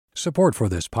Support for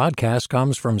this podcast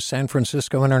comes from San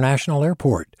Francisco International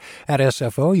Airport. At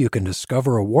SFO, you can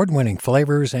discover award-winning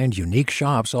flavors and unique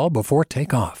shops all before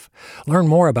takeoff. Learn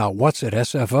more about what's at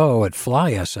SFO at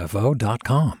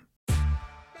flysfo.com.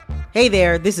 Hey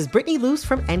there, this is Brittany Luce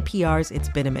from NPR's It's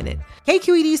Been a Minute.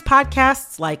 KQED's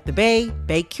podcasts like The Bay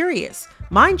Curious,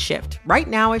 Mindshift, Right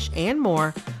Nowish, and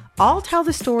more all tell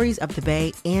the stories of the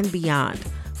Bay and beyond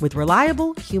with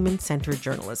reliable, human-centered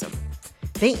journalism.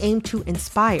 They aim to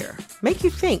inspire, make you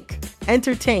think,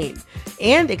 entertain,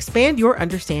 and expand your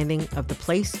understanding of the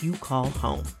place you call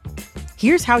home.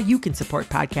 Here's how you can support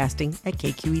podcasting at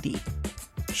KQED.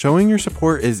 Showing your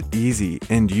support is easy,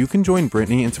 and you can join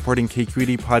Brittany in supporting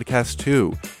KQED Podcast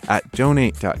too at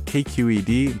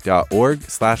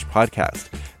donate.kqed.org/podcast.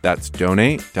 That's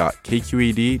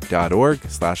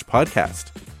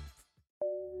donate.kqed.org/podcast.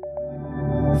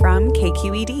 From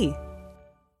KQED.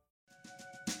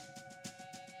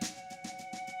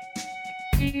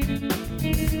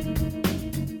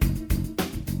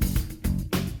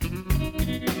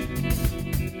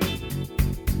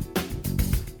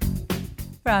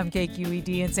 From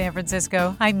KQED in San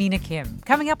Francisco, I'm Mina Kim.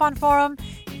 Coming up on Forum,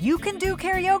 you can do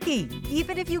karaoke,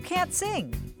 even if you can't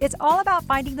sing. It's all about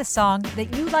finding the song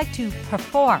that you like to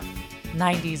perform.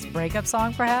 90s breakup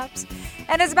song, perhaps?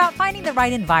 And it's about finding the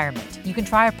right environment. You can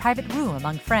try a private room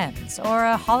among friends or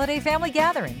a holiday family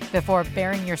gathering before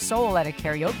baring your soul at a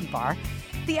karaoke bar.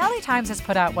 The LA Times has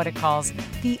put out what it calls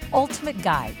the ultimate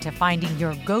guide to finding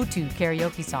your go-to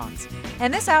karaoke songs.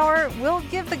 And this hour, we'll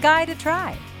give the guide a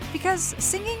try. Because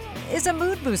singing is a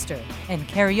mood booster, and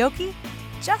karaoke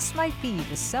just might be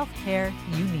the self-care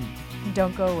you need.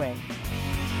 Don't go away.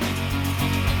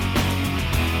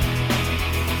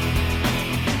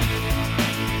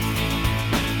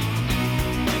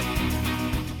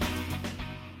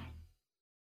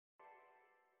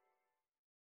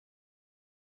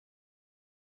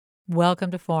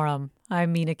 Welcome to Forum.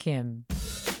 I'm Mina Kim.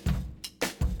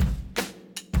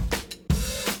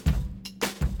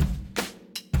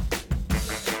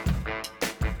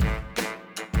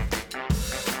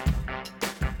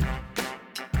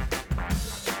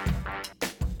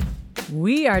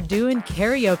 We are doing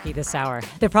karaoke this hour.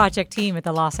 The project team at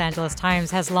the Los Angeles Times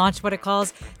has launched what it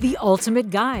calls the ultimate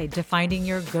guide to finding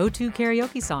your go-to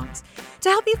karaoke songs to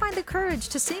help you find the courage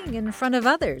to sing in front of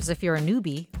others if you're a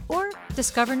newbie or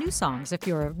discover new songs if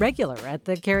you're a regular at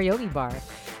the karaoke bar.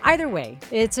 Either way,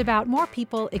 it's about more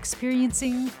people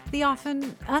experiencing the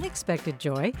often unexpected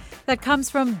joy that comes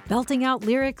from belting out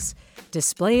lyrics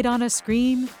displayed on a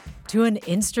screen to an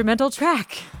instrumental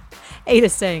track. Ada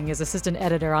Tseng is assistant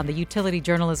editor on the utility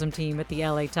journalism team at the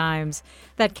LA Times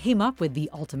that came up with the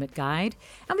ultimate guide.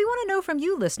 And we want to know from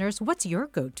you listeners, what's your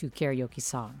go-to karaoke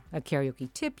song? A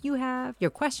karaoke tip you have? Your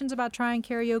questions about trying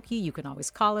karaoke? You can always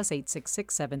call us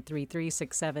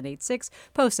 866-733-6786.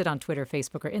 Post it on Twitter,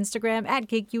 Facebook, or Instagram at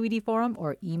KQED Forum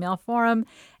or email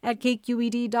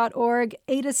forum@kqed.org.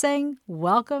 Ada Tseng,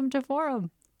 welcome to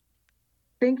Forum.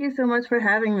 Thank you so much for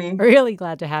having me. Really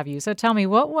glad to have you. So tell me,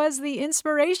 what was the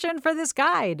inspiration for this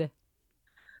guide?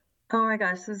 Oh my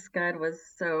gosh, this guide was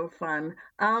so fun.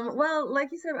 Well,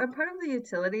 like you said, I'm part of the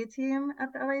utility team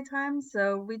at the LA Times.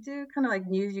 So we do kind of like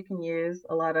news you can use,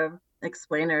 a lot of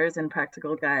explainers and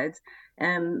practical guides.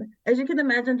 And as you can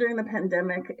imagine, during the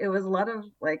pandemic, it was a lot of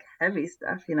like heavy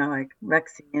stuff, like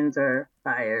vaccines or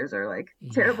fires or like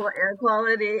terrible air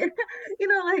quality,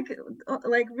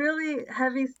 like really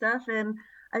heavy stuff. And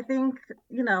I think,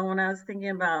 when I was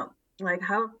thinking about like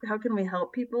how can we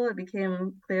help people, it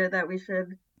became clear that we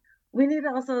need to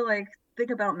also like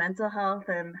think about mental health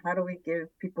and how do we give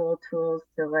people tools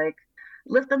to like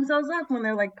lift themselves up when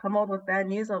they're like pummeled with bad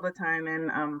news all the time.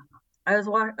 And I was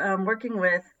working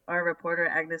with our reporter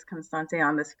Agnes Constante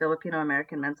on this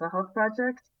Filipino-American mental health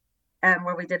project, and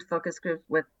where we did focus groups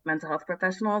with mental health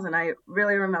professionals. And I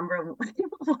really remember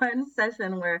one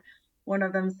session where one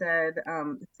of them said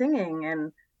singing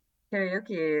and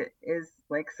karaoke is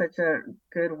like such a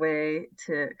good way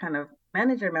to kind of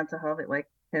manage your mental health. It like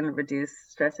can reduce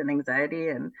stress and anxiety.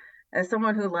 And as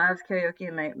someone who loves karaoke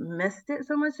and I missed it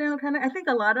so much during the pandemic, I think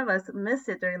a lot of us missed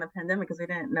it during the pandemic because we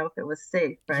didn't know if it was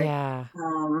safe, right? Yeah.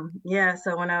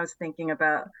 So when I was thinking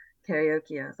about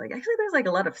karaoke, I was like, actually, there's like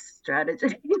a lot of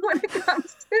strategy when it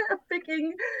comes to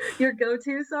picking your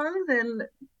go-to songs, and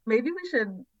maybe we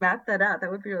should map that out.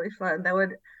 That would be really fun. That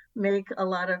would make a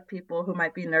lot of people who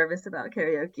might be nervous about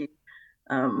karaoke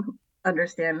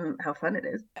understand how fun it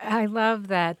is. I love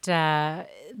that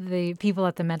the people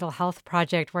at the Mental Health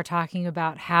Project were talking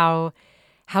about how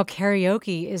how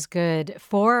karaoke is good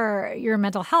for your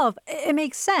mental health. It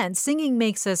makes sense. Singing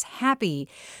makes us happy.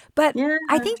 But Yeah.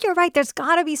 I think you're right. There's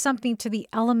got to be something to the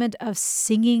element of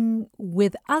singing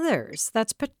with others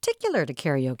that's particular to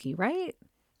karaoke, right?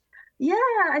 Yeah,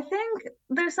 I think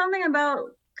there's something about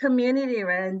community,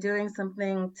 right, and doing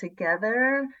something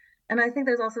together. And I think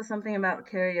there's also something about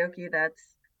karaoke that's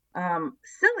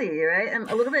silly, right? And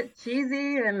a little bit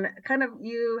cheesy and kind of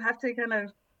you have to kind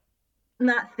of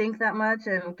not think that much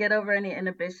and get over any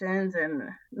inhibitions and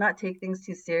not take things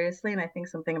too seriously. And I think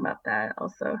something about that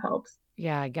also helps.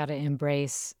 Yeah, I got to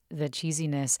embrace the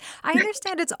cheesiness. I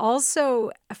understand it's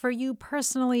also, for you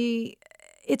personally,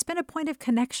 it's been a point of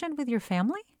connection with your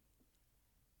family.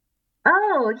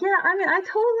 Oh, yeah. I mean, I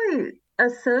totally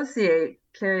associate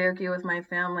karaoke with my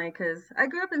family because I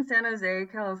grew up in San Jose,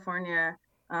 California.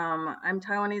 I'm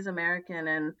Taiwanese American,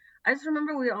 and I just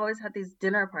remember we always had these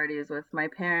dinner parties with my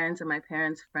parents and my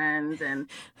parents' friends, and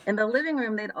in the living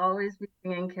room, they'd always be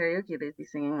singing karaoke. They'd be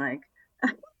singing like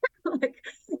like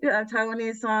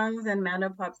Taiwanese songs and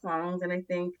Mandopop songs, and I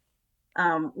think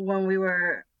when we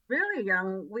were really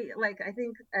young, we like I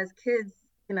think as kids,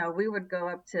 we would go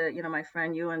up to my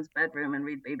friend Ewan's bedroom and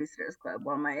read Babysitter's Club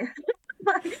while my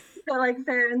my like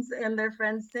parents and their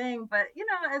friends sang. But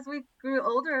as we grew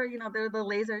older, there were the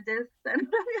laser discs, and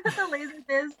we had the laser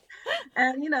discs,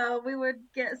 and we would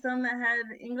get some that had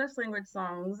English language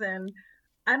songs, and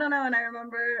I don't know. And I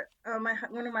remember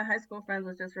one of my high school friends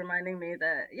was just reminding me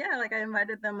that yeah, like I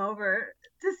invited them over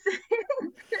to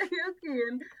sing karaoke,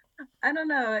 and I don't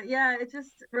know. Yeah, it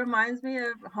just reminds me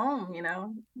of home,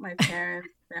 my parents,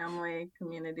 family,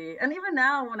 community. And even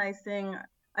now when I sing,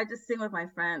 I just sing with my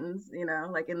friends,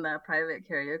 like in the private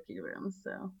karaoke rooms.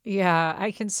 So, Yeah,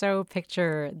 I can so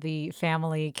picture the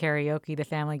family karaoke, the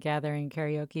family gathering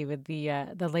karaoke with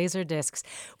the laser discs.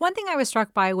 One thing I was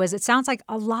struck by was it sounds like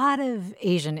a lot of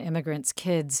Asian immigrants'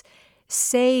 kids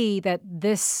say that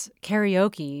this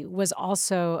karaoke was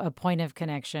also a point of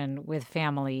connection with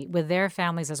family, with their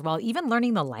families as well, even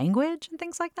learning the language and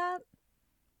things like that.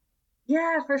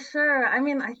 yeah, for sure. I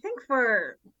mean, I think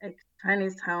for like,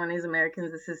 Chinese Taiwanese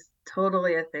Americans, this is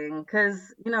totally a thing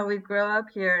because, we grow up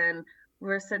here and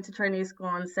we're sent to Chinese school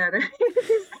on Saturdays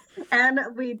and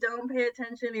we don't pay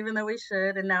attention even though we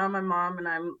should. And now I'm a mom and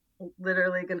I'm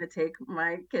literally going to take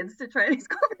my kids to Chinese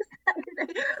school this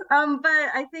Saturday. But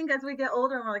I think as we get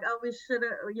older, we're like, oh, we should,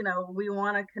 we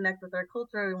want to connect with our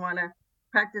culture. We want to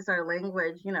practice our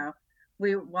language,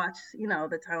 we watch,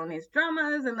 the Taiwanese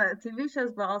dramas and the TV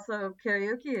shows, but also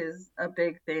karaoke is a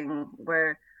big thing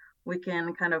where we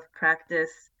can kind of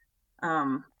practice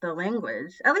the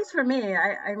language. At least for me,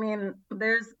 I mean,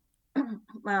 there's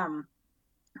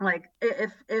like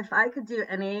if I could do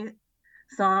any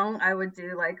song, I would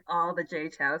do like all the Jay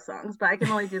Chow songs, but I can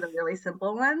only do the really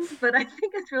simple ones. But I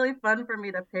think it's really fun for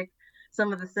me to pick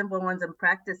some of the simple ones and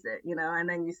practice it, and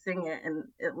then you sing it and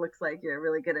it looks like you're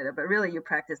really good at it, but really you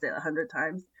practiced it 100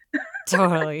 times.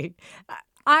 Totally.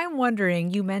 I'm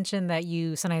wondering, you mentioned that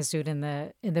you sometimes do it in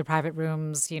the private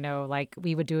rooms, like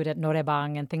we would do it at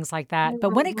Norebang and things like that. But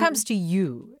when it Mhm, comes to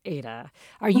you, Ada,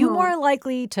 are you mhm. more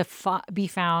likely to be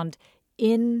found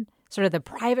in sort of the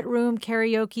private room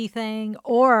karaoke thing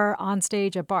or on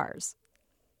stage at bars?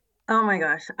 Oh my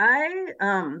gosh.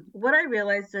 What I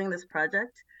realized during this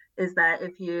project is that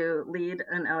if you lead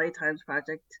an LA Times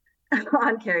project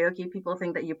on karaoke, people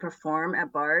think that you perform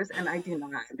at bars, and I do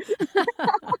not.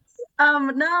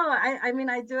 No, I mean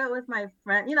I do it with my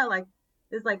friend, like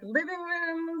there's like living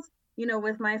rooms,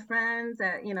 with my friends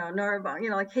at, Nora,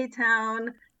 like K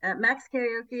Town, at Max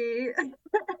Karaoke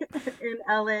in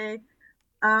LA.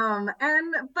 But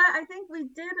I think we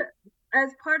did,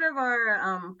 as part of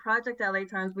our project LA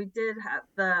Times, we did have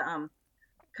the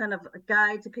kind of a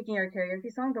guide to picking our karaoke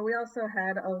song, but we also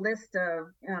had a list of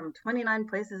 29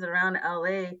 places around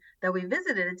LA that we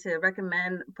visited to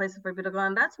recommend places for people to go.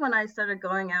 And that's when I started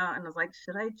going out and was like,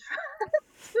 should I try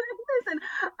doing this? And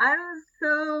I was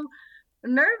so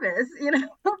nervous,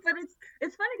 but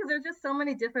it's funny because there's just so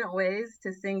many different ways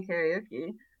to sing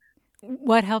karaoke.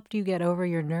 What helped you get over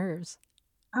your nerves?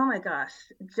 Oh my gosh,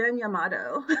 Jen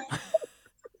Yamato.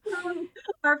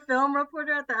 Our film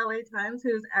reporter at the LA Times,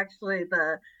 who's actually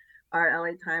the our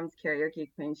LA Times karaoke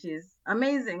queen. She's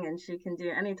amazing and she can do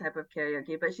any type of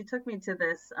karaoke. But she took me to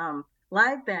this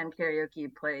live band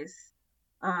karaoke place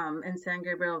in San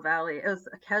Gabriel Valley. It was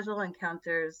a Casual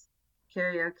Encounters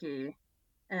karaoke,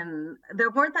 and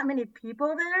there weren't that many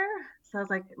people there. So I was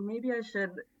like, maybe I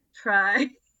should try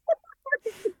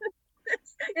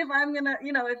if I'm gonna,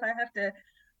 if I have to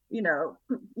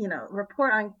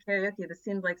report on karaoke, this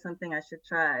seems like something I should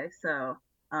try. So,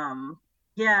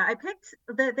 Yeah, I picked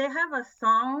they have a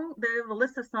song, they have a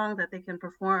list of songs that they can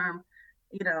perform,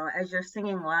 as you're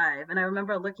singing live. And I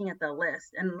remember looking at the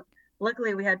list, and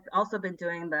luckily we had also been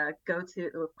doing the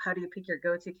go-to, how do you pick your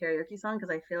go-to karaoke song?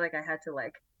 Because I feel like I had to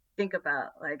like think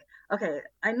about like, okay,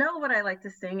 I know what I like to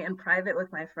sing in private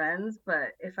with my friends,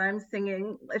 but if I'm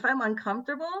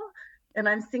uncomfortable and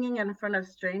I'm singing in front of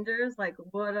strangers, like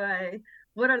what are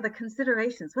the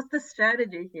considerations? What's the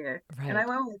strategy here? And I Right.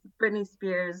 went with Britney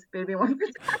Spears, Baby One More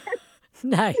Time,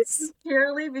 Nice.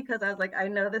 purely because I was like, I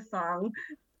know this song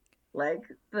like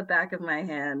the back of my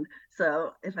hand.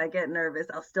 So if I get nervous,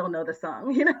 I'll still know the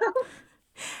song, you know?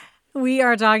 We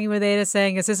are talking with Ada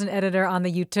Sang, assistant editor on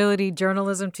the utility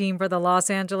journalism team for the Los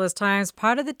Angeles Times,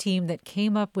 part of the team that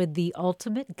came up with the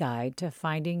ultimate guide to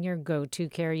finding your go-to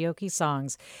karaoke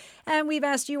songs. And we've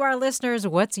asked you, our listeners,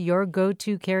 what's your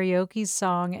go-to karaoke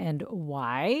song and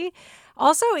why?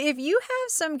 Also, if you have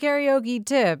some karaoke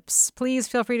tips, please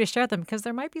feel free to share them because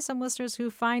there might be some listeners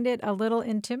who find it a little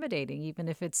intimidating, even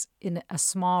if it's in a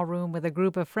small room with a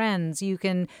group of friends. You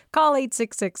can call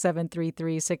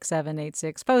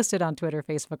 866-733-6786, post it on Twitter,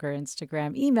 Facebook, or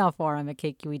Instagram, email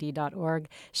forum@kqed.org.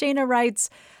 Shayna writes,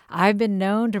 I've been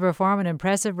known to perform an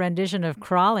impressive rendition of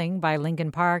Crawling by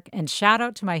Linkin Park, and shout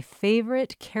out to my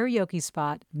favorite karaoke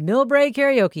spot, Millbrae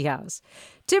Karaoke House.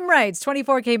 Tim writes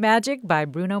 24K Magic by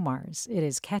Bruno Mars. It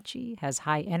is catchy, has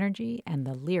high energy, and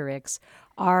the lyrics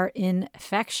are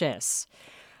infectious.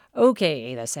 Okay,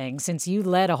 Ada Sang, since you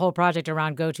led a whole project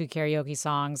around go-to karaoke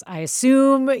songs, I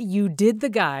assume you did the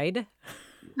guide.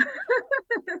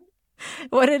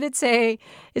 What did it say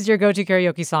is your go-to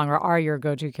karaoke song or are your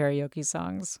go-to karaoke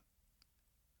songs?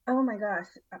 Oh my gosh.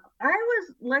 I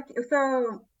was lucky.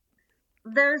 So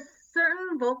there's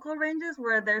certain vocal ranges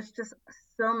where there's just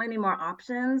so many more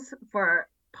options for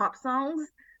pop songs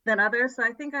than others. So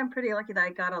I think I'm pretty lucky that I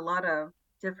got a lot of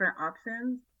different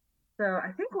options. So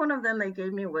I think one of them they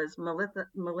gave me was Melissa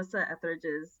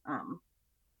Etheridge's I'm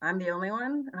the Only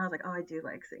One. And I was like, oh, I do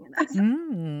like singing that.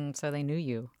 So they knew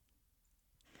you.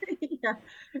 Yeah.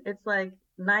 It's like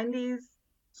 90s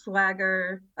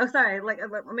swagger. Oh, sorry. Like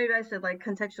maybe I should like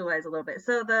contextualize a little bit.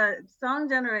 So the song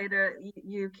generator,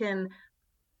 you can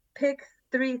pick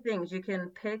three things. You can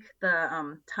pick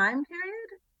the time period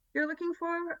you're looking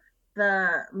for,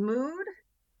 the mood,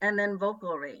 and then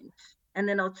vocal range. And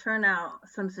then it'll churn out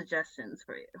some suggestions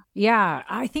for you. Yeah,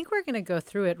 I think we're going to go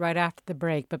through it right after the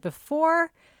break. But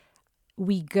before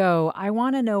we go, I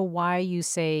want to know why you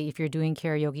say if you're doing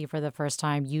karaoke for the first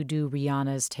time, you do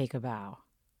Rihanna's Take a Bow.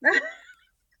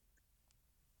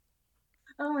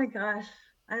 Oh my gosh.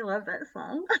 I love that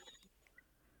song.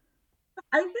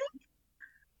 I think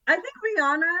I think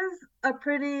Rihanna's a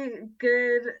pretty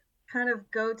good kind of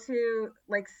go-to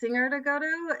like singer to go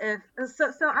to. If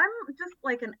so I'm just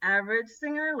like an average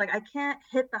singer. Like I can't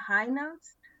hit the high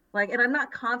notes. Like and I'm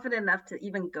not confident enough to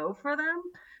even go for them.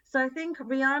 So I think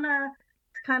Rihanna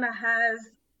kind of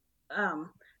has um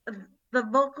the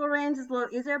vocal range is a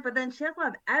little easier, but then she has a lot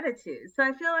of attitude. So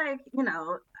I feel like,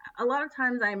 a lot of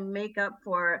times I make up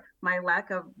for my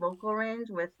lack of vocal range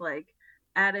with like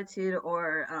attitude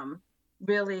or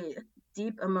really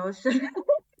deep emotion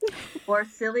or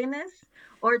silliness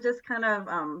or just kind of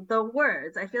the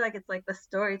words. I feel like it's like the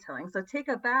storytelling. So Take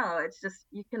a Bow, it's just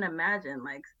you can imagine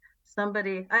like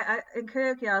somebody I in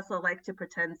karaoke I also like to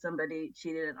pretend somebody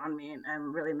cheated on me and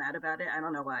I'm really mad about it. I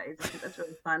don't know why. I just think that's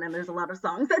really fun and there's a lot of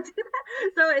songs that do that.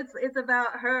 So it's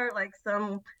about her like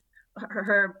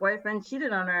her boyfriend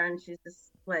cheated on her and she's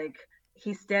just like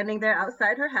he's standing there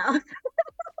outside her house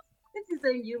and she's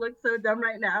saying you look so dumb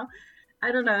right now.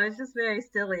 I don't know. It's just very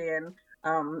silly and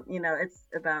it's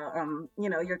about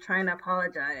you're trying to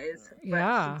apologize, but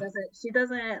Yeah. she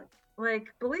doesn't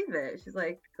like believe it. She's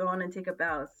like, go on and take a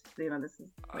bow. This is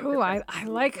like the Oh, best I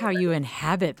thing like for how her. you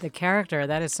inhabit the character.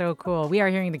 That is so cool. We are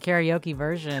hearing the karaoke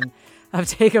version of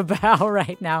Take a Bow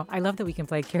right now. I love that we can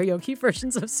play karaoke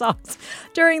versions of songs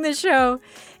during the show.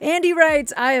 Andy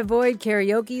writes, I avoid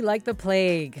karaoke like the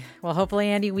plague. Well, hopefully,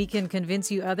 Andy, we can convince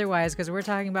you otherwise because we're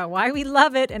talking about why we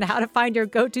love it and how to find your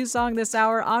go-to song this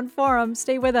hour on Forum.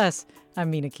 Stay with us. I'm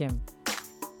Mina Kim.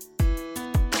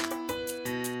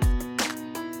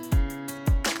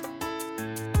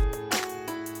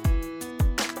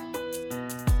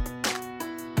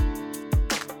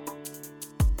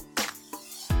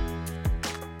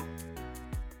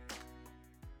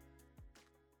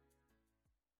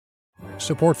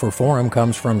 Support for Forum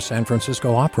comes from San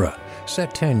Francisco Opera.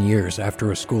 Set 10 years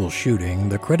after a school shooting,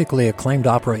 the critically acclaimed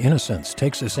opera Innocence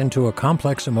takes us into a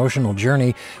complex emotional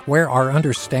journey where our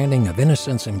understanding of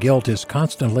innocence and guilt is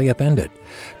constantly upended.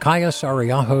 Kaya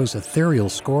Sariaho's ethereal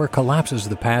score collapses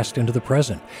the past into the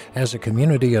present as a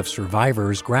community of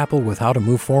survivors grapple with how to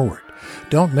move forward.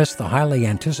 Don't miss the highly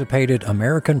anticipated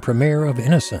American premiere of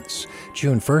Innocence,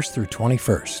 June 1st through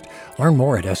 21st. Learn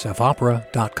more at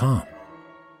sfopera.com.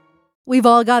 We've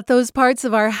all got those parts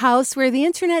of our house where the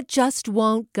internet just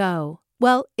won't go.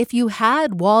 Well, if you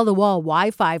had wall-to-wall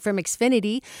Wi-Fi from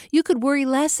Xfinity, you could worry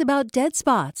less about dead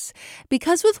spots.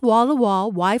 Because with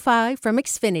wall-to-wall Wi-Fi from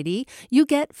Xfinity, you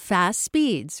get fast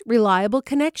speeds, reliable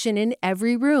connection in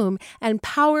every room, and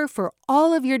power for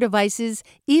all of your devices,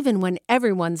 even when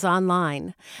everyone's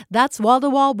online. That's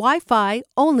wall-to-wall Wi-Fi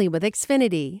only with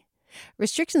Xfinity.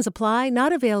 Restrictions apply,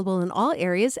 not available in all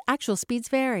areas. Actual speeds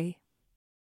vary.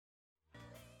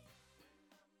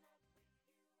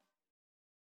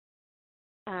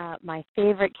 My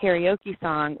favorite karaoke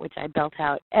song, which I belt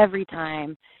out every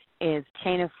time, is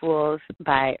Chain of Fools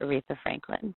by Aretha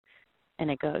Franklin.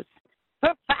 And it goes, for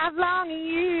 5 long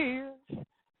years,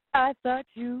 I thought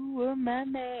you were my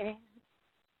man.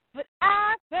 But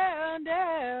I found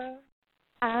out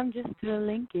I'm just a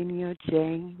link in your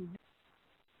chain.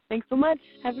 Thanks so much.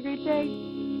 Have a great day.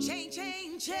 Chain,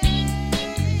 chain, chain.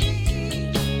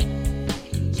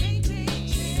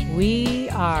 We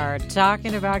are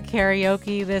talking about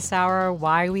karaoke this hour,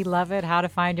 why we love it, how to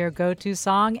find your go-to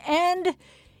song, and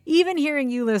even hearing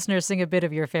you listeners sing a bit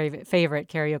of your favorite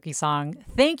karaoke song.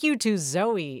 Thank you to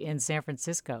Zoe in San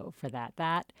Francisco for that.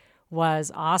 That was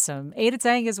awesome. Ada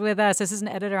Tsang is with us. This is an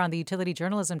editor on the utility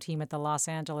journalism team at the Los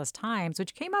Angeles Times,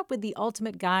 which came up with the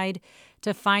ultimate guide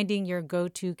to finding your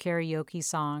go-to karaoke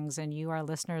songs, and you, our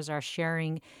listeners, are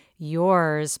sharing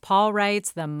yours. Paul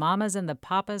writes, the Mamas and the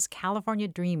Papas' California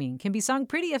Dreaming can be sung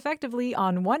pretty effectively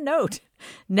on one note.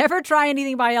 Never try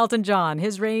anything by Elton John.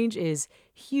 His range is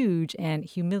huge and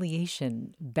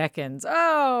humiliation beckons.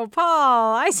 Oh,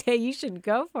 Paul, I say you should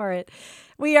go for it.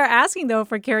 We are asking, though,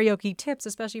 for karaoke tips,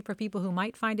 especially for people who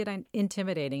might find it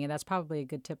intimidating, and that's probably a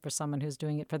good tip for someone who's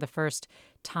doing it for the first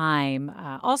time.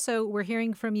 Also, we're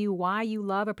hearing from you why you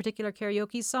love a particular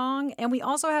karaoke song, and we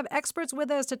also have experts with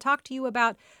us to talk to you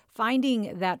about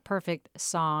finding that perfect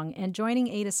song. And joining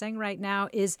Ada Tsang right now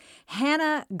is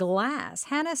Hannah Glass.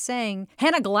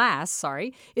 Hannah Glass,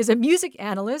 is a music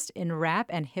analyst in rap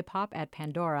and hip hop at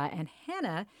Pandora, and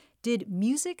Hannah did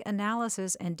music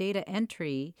analysis and data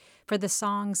entry for the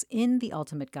songs in the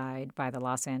Ultimate Guide by the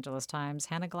Los Angeles Times.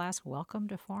 Hannah Glass, welcome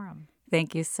to Forum.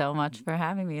 Thank you so much for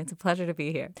having me. It's a pleasure to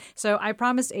be here. So I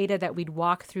promised Ada that we'd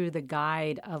walk through the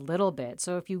guide a little bit.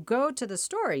 So if you go to the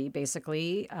story,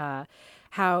 basically,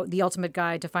 how the Ultimate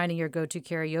Guide to Finding Your Go-To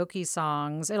Karaoke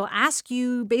Songs, it'll ask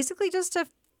you basically just to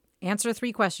answer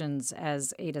 3 questions,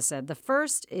 as Ada said. The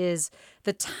first is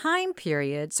the time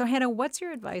period. So, Hannah, what's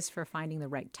your advice for finding the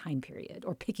right time period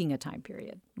or picking a time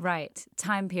period? Right.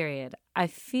 Time period. I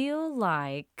feel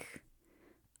like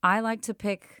I like to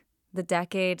pick the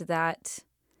decade that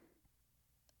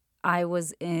I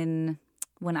was in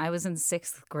when I was in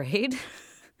 6th grade.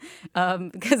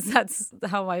 Because that's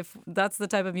the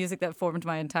type of music that formed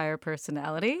my entire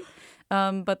personality.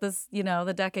 But this,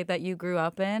 the decade that you grew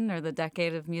up in, or the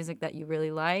decade of music that you really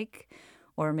like,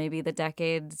 or maybe the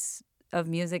decades of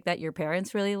music that your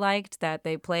parents really liked that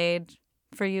they played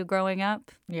for you growing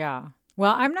up. Yeah.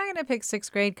 Well, I'm not going to pick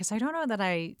 6th grade because I don't know that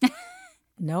I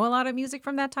know a lot of music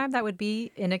from that time that would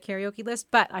be in a karaoke list,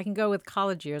 but I can go with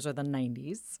college years or the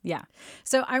 90s. Yeah.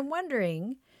 So I'm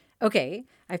wondering, okay,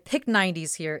 I picked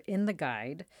 90s here in the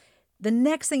guide. The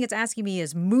next thing it's asking me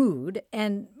is mood,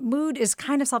 and mood is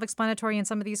kind of self-explanatory in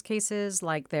some of these cases.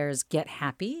 Like there's Get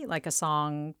Happy, like a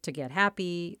song to get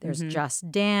happy. There's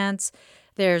Just Dance.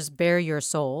 There's Bare Your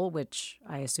Soul, which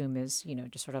I assume is,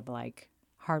 just sort of like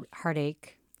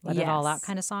heartache, let it all out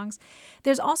kind of songs.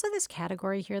 There's also this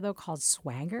category here, though, called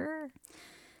swagger.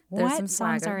 What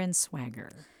songs are in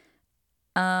swagger?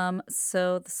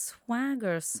 So the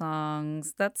swagger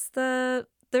songs,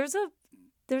 there's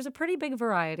a pretty big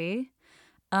variety.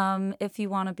 If you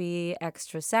want to be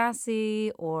extra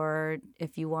sassy, or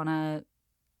if you want to,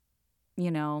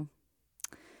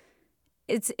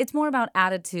 it's more about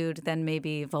attitude than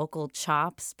maybe vocal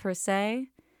chops per se.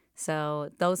 So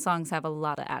those songs have a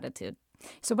lot of attitude.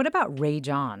 So what about Rage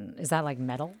On? Is that like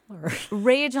metal? Or?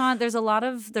 Rage On, there's a lot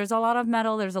of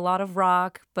metal, there's a lot of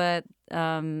rock, but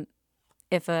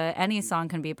if any song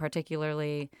can be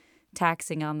particularly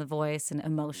taxing on the voice and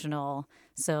emotional.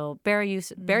 So Bare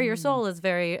Your Soul is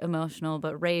very emotional,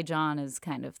 but Rage On is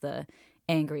kind of the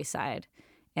angry side.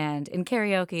 And in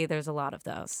karaoke, there's a lot of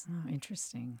those. Oh,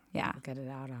 interesting. Yeah. We'll get it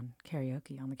out on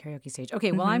the karaoke stage.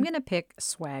 Okay, well, I'm going to pick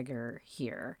swagger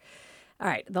here. All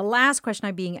right, the last question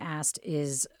I'm being asked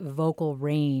is vocal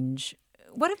range.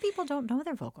 What if people don't know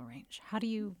their vocal range? How do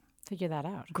you figure that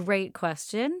out? Great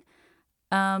question.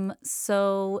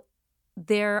 So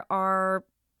there are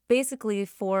basically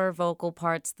 4 vocal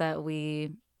parts that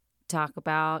we talk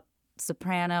about: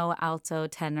 soprano, alto,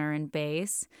 tenor, and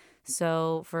bass.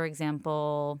 So, for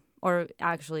example, or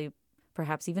actually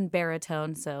perhaps even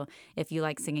baritone. So if you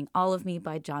like singing All of Me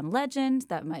by John Legend,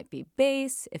 that might be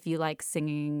bass. If you like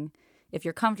singing, if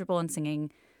you're comfortable in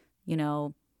singing,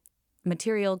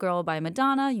 Material Girl by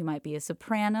Madonna, you might be a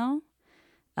soprano.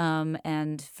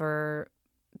 And for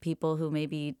people who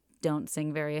maybe don't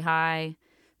sing very high,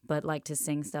 but like to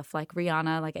sing stuff like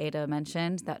Rihanna, like Ada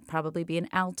mentioned, that'd probably be an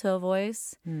alto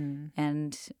voice.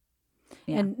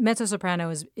 And mezzo-soprano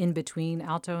is in between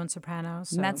alto and soprano.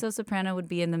 So. Mezzo-soprano would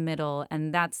be in the middle,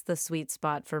 and that's the sweet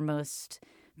spot for most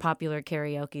popular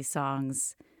karaoke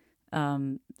songs.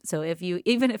 So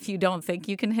even if you don't think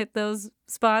you can hit those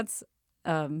spots,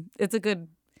 it's a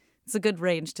good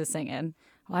range to sing in.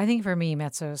 Well, I think for me,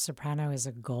 mezzo-soprano is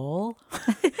a goal.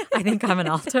 I think I'm an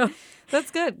alto.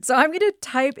 That's good. So I'm going to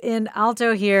type in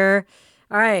alto here.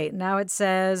 All right, now it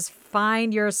says,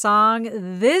 find your song.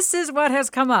 This is what has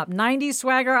come up. 90s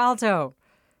Swagger Alto.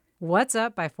 What's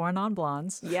Up by Four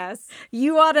Non-Blondes. Yes.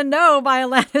 You Ought to Know by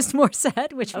Alanis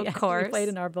Morissette, which we Of actually course played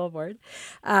in our Billboard.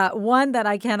 One that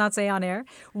I cannot say on air,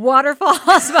 Waterfalls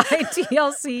by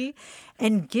TLC.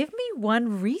 And Give Me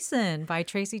One Reason by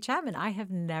Tracy Chapman. I have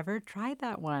never tried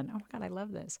that one. Oh, my God, I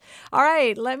love this. All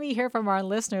right, let me hear from our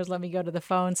listeners. Let me go to the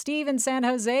phone. Steve in San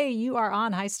Jose, you are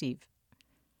on. Hi, Steve.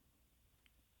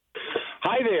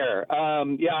 Hi there.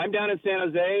 I'm down in San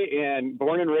Jose and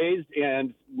born and raised,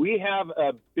 and we have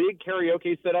a big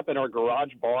karaoke set up in our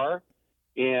garage bar,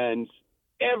 and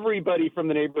everybody from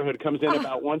the neighborhood comes in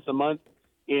about once a month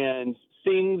and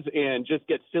sings and just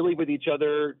gets silly with each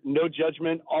other, no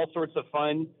judgment, all sorts of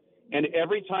fun. And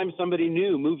every time somebody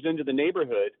new moves into the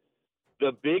neighborhood,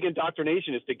 the big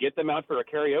indoctrination is to get them out for a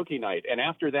karaoke night. And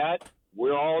after that,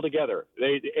 we're all together.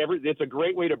 It's a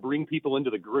great way to bring people into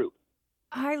the group.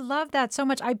 I love that so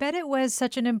much. I bet it was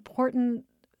such an important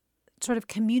sort of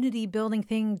community building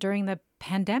thing during the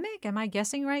pandemic. Am I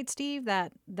guessing right, Steve,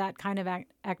 that kind of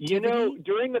activity?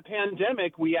 During the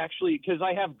pandemic, we actually, because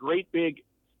I have great big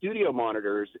studio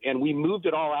monitors, and we moved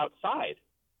it all outside.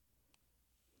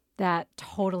 That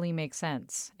totally makes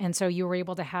sense. And so you were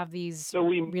able to have these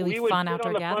really fun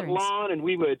outdoor gatherings. We would sit on the front lawn, and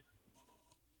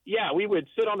we would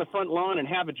sit on the front lawn and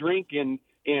have a drink and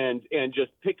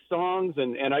just pick songs,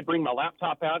 and I'd bring my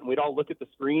laptop out, and we'd all look at the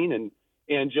screen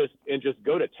and just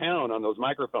go to town on those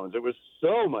microphones. It was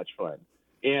so much fun.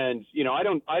 And I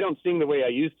don't sing the way I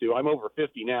used to. I'm over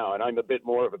 50 now, and I'm a bit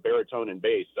more of a baritone and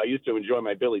bass. I used to enjoy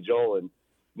my Billy Joel, and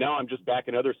now I'm just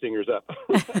backing other singers up.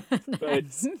 But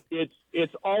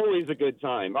it's always a good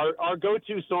time. Our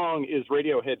go-to song is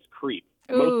Radiohead's "Creep,"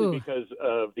 mostly because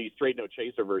of the Straight No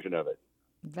Chaser version of it.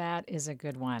 That is a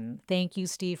good one. Thank you,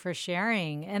 Steve, for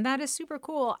sharing. And that is super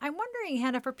cool. I'm wondering,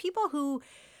 Hannah, for people who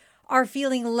are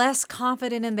feeling less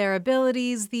confident in their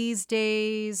abilities these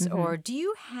days, or do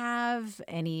you have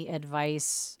any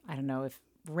advice? I don't know if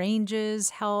ranges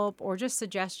help or just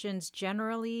suggestions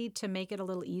generally to make it a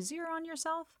little easier on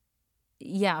yourself?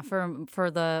 Yeah, for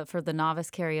the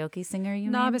novice karaoke singer, you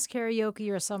mean? Novice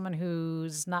karaoke or someone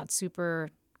who's not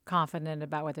super confident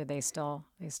about whether they still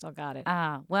got it.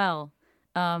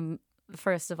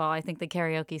 First of all, I think the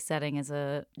karaoke setting is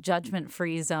a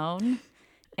judgment-free zone,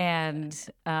 and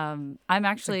I'm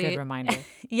actually it's a good reminder.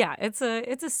 Yeah, it's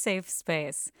a safe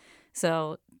space,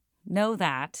 so know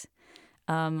that.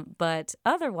 But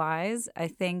otherwise, I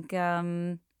think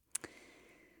the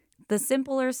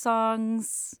simpler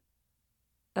songs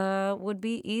would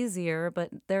be easier, but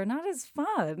they're not as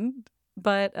fun.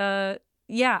 But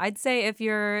I'd say if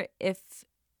you're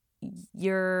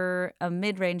a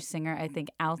mid-range singer, I think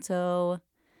alto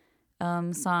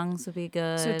songs would be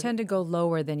good. So tend to go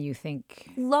lower than you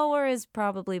think. Lower is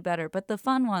probably better, but the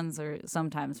fun ones are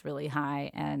sometimes really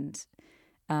high. And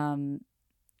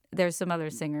there's some other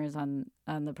singers on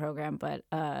the program, but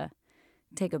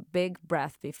take a big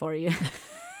breath before you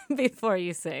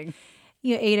sing.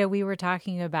 Yeah, Ada, we were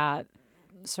talking about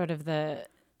sort of the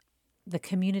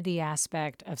community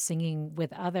aspect of singing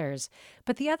with others.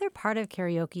 But the other part of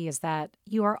karaoke is that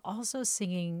you are also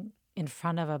singing in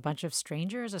front of a bunch of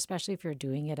strangers, especially if you're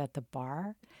doing it at the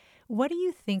bar. What do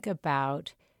you think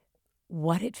about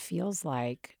what it feels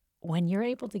like when you're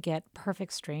able to get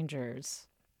perfect strangers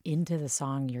into the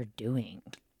song you're doing?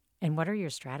 And what are your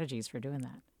strategies for doing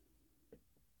that?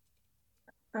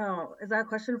 Oh, is that a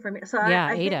question for me? So Yeah,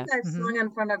 I think Ada. I sung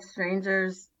in front of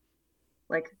strangers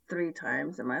like 3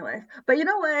 times in my life. But you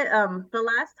know what? The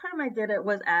last time I did it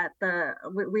was at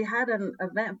we had an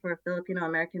event for Filipino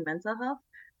American mental health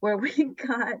where we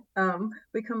got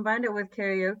we combined it with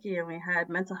karaoke, and we had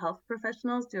mental health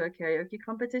professionals do a karaoke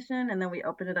competition, and then we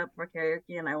opened it up for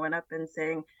karaoke, and I went up and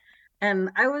sang. And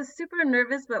I was super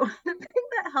nervous, but one thing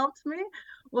that helped me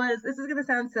was, this is gonna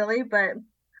sound silly, but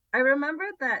I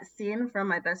remembered that scene from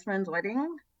My Best Friend's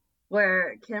Wedding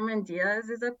where Cameron Diaz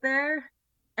is up there,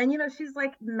 and she's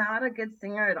like not a good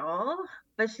singer at all,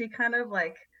 but she kind of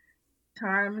like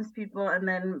charms people, and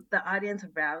then the audience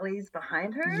rallies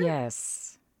behind her.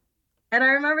 Yes. And I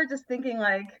remember just thinking,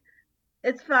 like,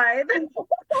 it's fine. I'm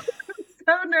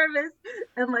so nervous,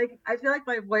 and like I feel like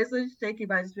my voice was shaky,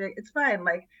 but I just be like, it's fine.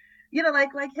 Like,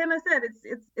 like Hannah said,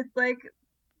 it's like,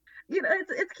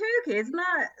 it's karaoke. It's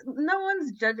not, no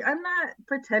one's judging. I'm not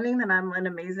pretending that I'm an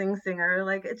amazing singer.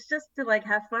 Like, it's just to like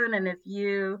have fun. And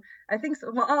I think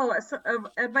so. Well,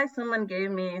 advice someone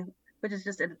gave me, which is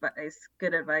just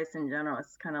good advice in general.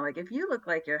 It's kind of like, if you look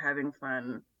like you're having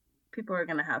fun, people are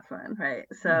gonna have fun, right?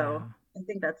 So I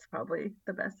think that's probably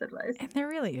the best advice. And there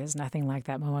really is nothing like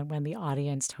that moment when the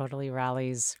audience totally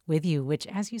rallies with you, which,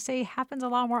 as you say, happens a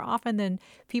lot more often than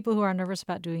people who are nervous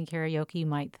about doing karaoke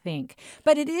might think.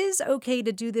 But it is okay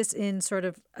to do this in sort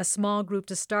of a small group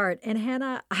to start. And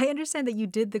Hannah, I understand that you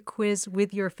did the quiz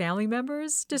with your family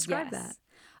members. Describe that.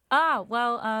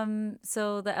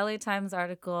 So the LA Times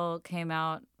article came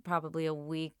out probably a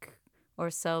week or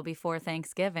so before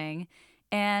Thanksgiving.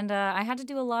 And I had to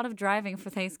do a lot of driving for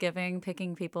Thanksgiving,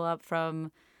 picking people up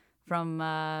from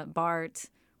BART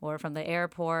or from the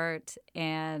airport,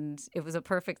 and it was a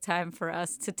perfect time for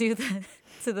us to do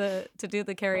the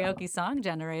karaoke song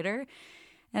generator.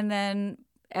 And then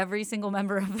every single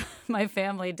member of my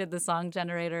family did the song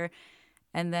generator,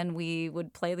 and then we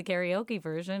would play the karaoke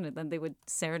version, and then they would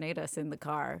serenade us in the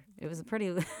car. It was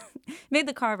made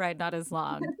the car ride not as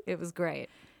long. It was great.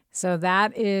 So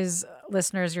that is,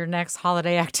 listeners, your next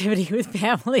holiday activity with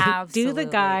family. Absolutely. Do the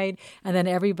guide, and then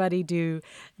everybody do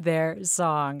their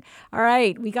song. All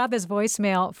right, we got this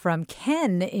voicemail from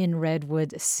Ken in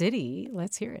Redwood City.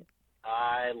 Let's hear it.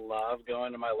 I love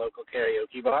going to my local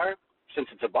karaoke bar. Since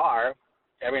it's a bar,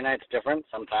 every night's different.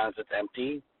 Sometimes it's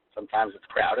empty, sometimes it's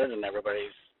crowded, and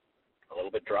everybody's a little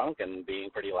bit drunk and being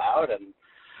pretty loud, and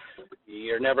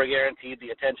you're never guaranteed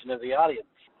the attention of the audience.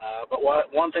 But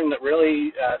one thing that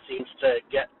really seems to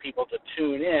get people to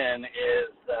tune in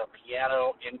is the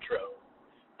piano intro.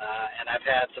 And I've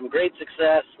had some great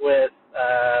success with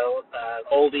an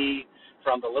oldie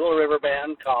from the Little River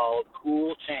Band called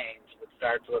Cool Change, that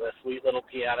starts with a sweet little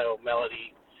piano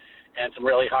melody and some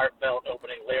really heartfelt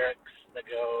opening lyrics that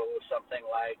go something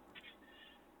like,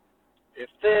 if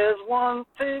there's one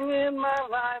thing in my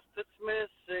life that's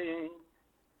missing,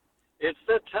 it's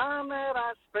the time that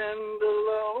I spend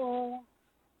alone,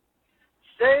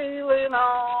 sailing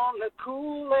on the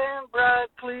cool and bright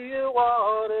clear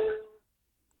water.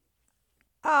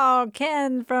 Oh,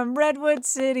 Ken from Redwood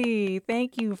City.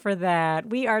 Thank you for that.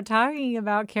 We are talking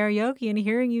about karaoke and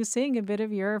hearing you sing a bit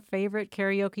of your favorite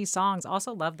karaoke songs.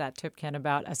 Also love that tip, Ken,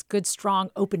 about a good, strong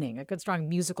opening, a good, strong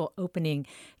musical opening,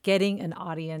 getting an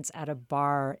audience at a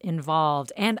bar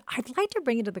involved. And I'd like to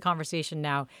bring into the conversation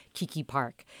now Kiki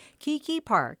Park. Kiki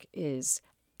Park is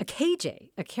a KJ,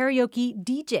 a karaoke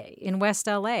DJ in West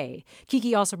LA.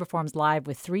 Kiki also performs live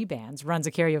with 3 bands, runs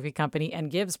a karaoke company,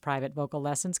 and gives private vocal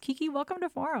lessons. Kiki, welcome to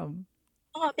Forum.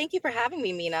 Oh, thank you for having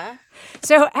me, Mina.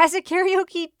 So as a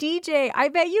karaoke DJ, I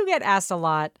bet you get asked a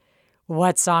lot,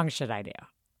 what song should I do?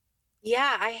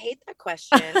 Yeah, I hate that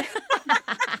question.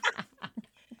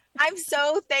 I'm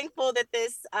so thankful that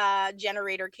this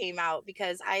generator came out,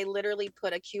 because I literally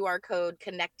put a QR code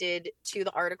connected to the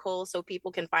article so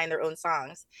people can find their own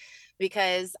songs,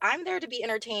 because I'm there to be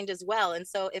entertained as well. And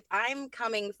so if I'm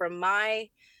coming from my,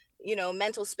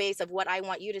 mental space of what I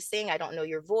want you to sing, I don't know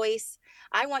your voice.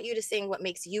 I want you to sing what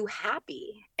makes you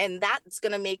happy. And that's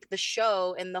going to make the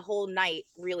show and the whole night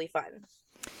really fun.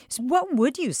 So what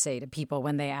would you say to people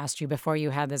when they asked you before you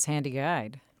had this handy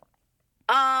guide?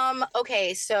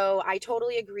 Okay, so I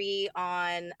totally agree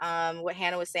on what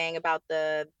Hannah was saying about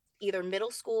the either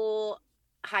middle school,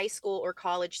 high school, or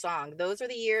college song. Those are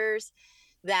the years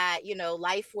that,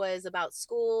 life was about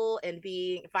school and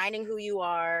finding who you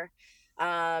are.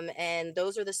 And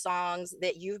those are the songs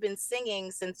that you've been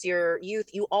singing since your youth.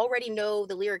 You already know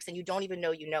the lyrics and you don't even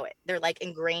know you know it. They're like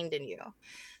ingrained in you.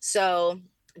 So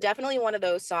definitely one of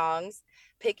those songs.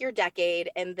 pick your decade,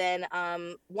 and then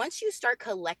once you start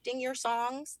collecting your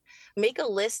songs, make a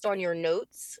list on your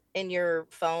notes in your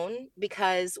phone,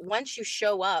 because once you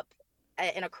show up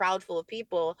in a crowd full of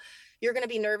people, you're going to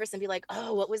be nervous and be like,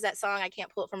 oh, what was that song? I can't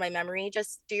pull it from my memory.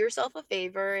 Just do yourself a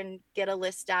favor and get a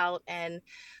list out and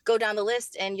go down the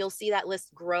list, and you'll see that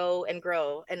list grow and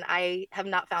grow. And I have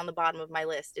not found the bottom of my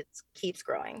list. It keeps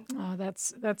growing. Oh,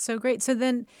 that's so great. So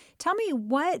then tell me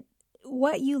what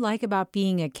you like about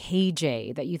being a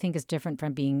KJ that you think is different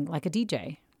from being like a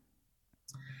DJ.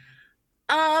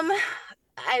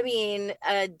 I mean,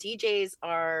 DJs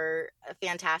are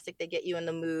fantastic. They get you in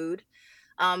the mood.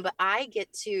 But I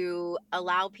get to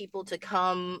allow people to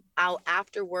come out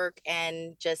after work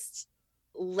and just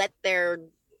let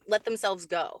themselves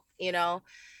go, you know,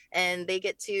 and they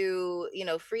get to, you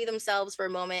know, free themselves for a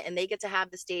moment, and they get to have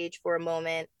the stage for a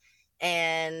moment.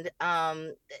 And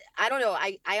I don't know,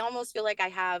 I almost feel like I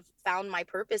have found my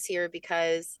purpose here,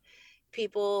 because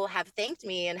people have thanked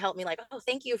me and helped me, like, oh,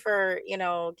 thank you for, you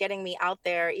know, getting me out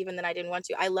there even then I didn't want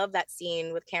to. I love that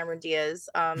scene with Cameron Diaz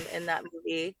in that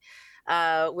movie,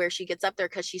 where she gets up there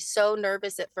because she's so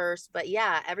nervous at first, but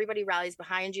yeah, everybody rallies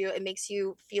behind you. It makes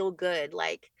you feel good.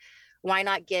 Like, why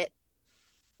not get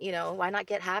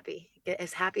happy? Get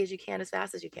as happy as you can, as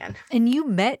fast as you can. And you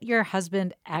met your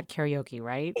husband at karaoke,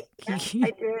 right? Yeah,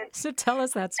 I did. So tell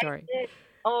us that story.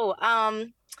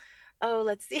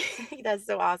 Let's see. That's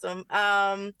so awesome.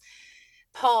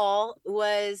 Paul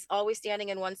was always standing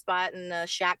in one spot in the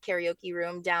Shack karaoke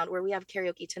room down where we have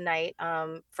karaoke tonight,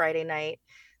 Friday night,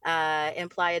 in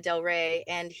Playa del Rey.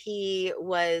 And he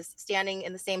was standing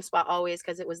in the same spot always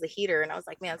because it was the heater. And I was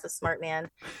like, man, it's a smart man.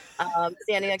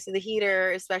 Standing next to the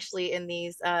heater, especially in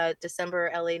these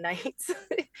December LA nights.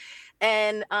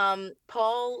 And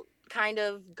Paul kind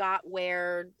of got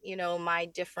where, you know, my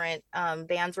different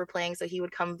bands were playing, so he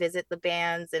would come visit the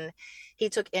bands, and he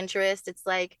took interest. It's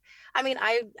like, I mean,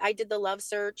 I did the Love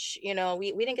Search, you know,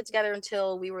 we didn't get together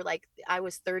until we were like, I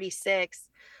was 36,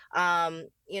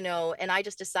 you know, and I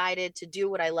just decided to do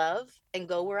what I love and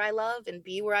go where I love and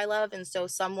be where I love. And so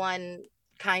someone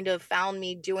kind of found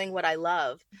me doing what I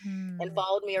love and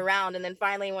followed me around. And then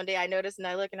finally one day I noticed, and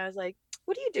I looked, and I was like,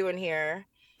 what are you doing here?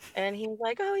 And he was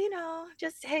like, oh, you know,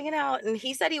 just hanging out. And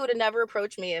he said he would have never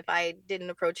approached me if I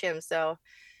didn't approach him. So,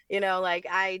 you know, like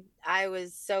I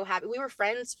was so happy. We were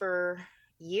friends for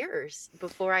years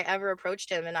before I ever approached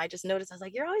him. And I just noticed, I was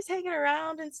like, you're always hanging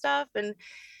around and stuff. And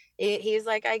he's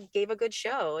like, I gave a good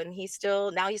show. And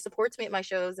now he supports me at my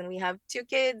shows. And we have 2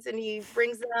 kids, and he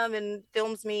brings them and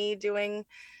films me doing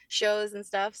shows and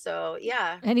stuff. So,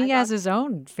 yeah. And he has his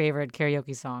own favorite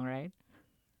karaoke song, right?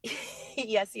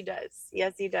 Yes, he does.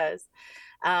 Yes, he does.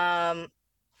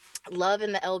 Love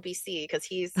in the LBC, because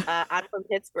I'm from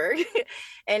Pittsburgh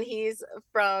and he's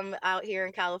from out here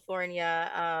in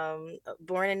California,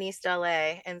 born in East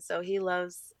LA. And so he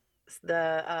loves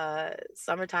the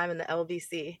summertime in the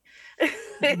LBC.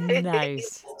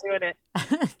 Nice. Doing it.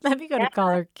 Let me go to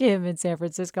caller Kim in San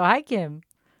Francisco. Hi, Kim.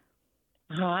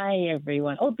 Hi,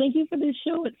 everyone. Oh, thank you for this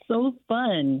show. It's so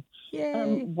fun.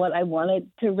 What I wanted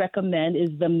to recommend is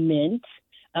the Mint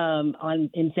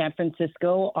in San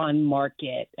Francisco on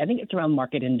Market. I think it's around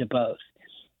Market in DuBose.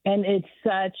 And it's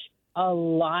such a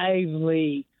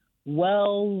lively,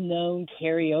 well-known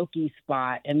karaoke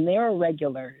spot. And there are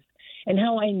regulars. And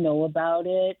how I know about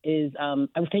it is I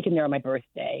was taken there on my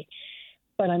birthday.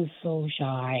 But I'm so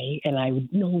shy, and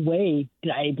no way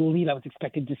did I believe I was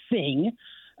expected to sing.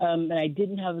 And I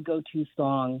didn't have a go-to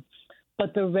song.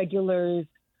 But the regulars,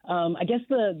 I guess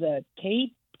the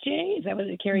KJ, is that what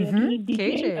it karaoke?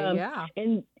 DJ? KJ, yeah.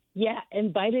 And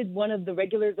invited one of the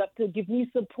regulars up to give me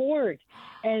support.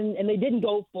 And they didn't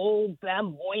go full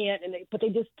flamboyant, but they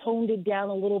just toned it down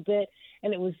a little bit.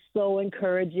 And it was so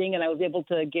encouraging, and I was able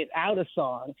to get out a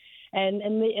song. And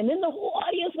then the whole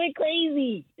audience went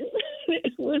crazy.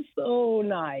 It was so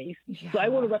nice. Yeah. So I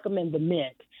would recommend the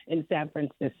Mint in San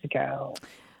Francisco.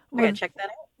 I'm going to check that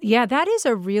out. Yeah, that is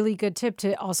a really good tip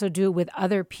to also do it with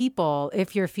other people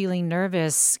if you're feeling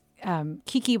nervous.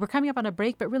 Kiki, we're coming up on a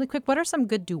break, but really quick, what are some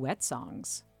good duet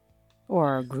songs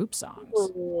or group songs?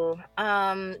 Ooh,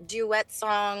 duet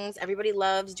songs. Everybody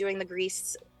loves doing the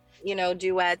Grease,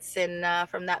 duets and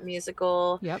from that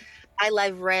musical. Yep. I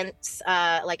love Rent,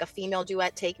 like a female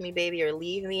duet, Take Me Baby or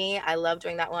Leave Me. I love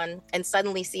doing that one. And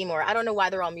Suddenly Seymour. I don't know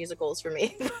why they're all musicals for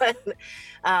me, but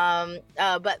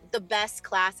the best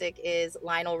classic is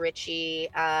Lionel Richie,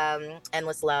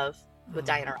 Endless Love with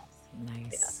Diana Ross.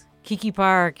 Nice. Yeah. Kiki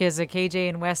Park is a KJ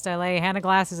in West LA. Hannah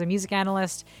Glass is a music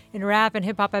analyst in rap and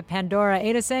hip hop at Pandora.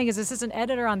 Ada Sang is assistant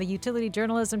editor on the utility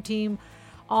journalism team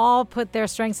all put their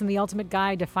strengths in the ultimate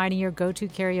guide to finding your go-to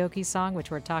karaoke song,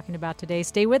 which we're talking about today.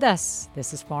 Stay with us.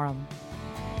 This is Forum.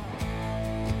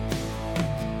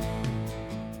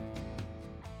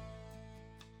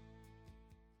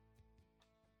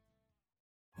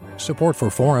 Support for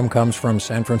Forum comes from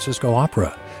San Francisco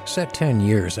Opera. Set 10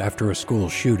 years after a school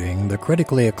shooting, the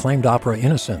critically acclaimed opera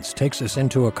Innocence takes us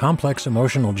into a complex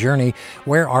emotional journey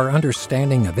where our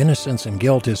understanding of innocence and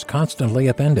guilt is constantly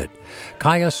upended.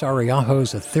 Kaya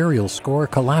Sariaho's ethereal score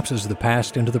collapses the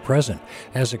past into the present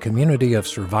as a community of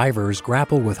survivors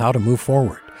grapple with how to move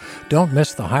forward. Don't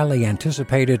miss the highly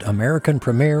anticipated American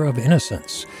premiere of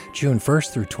Innocence, June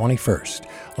 1st through 21st.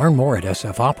 Learn more at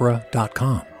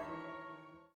sfopera.com.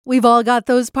 We've all got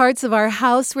those parts of our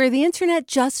house where the internet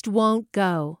just won't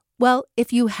go. Well,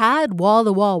 if you had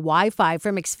wall-to-wall Wi-Fi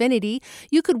from Xfinity,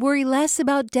 you could worry less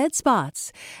about dead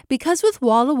spots. Because with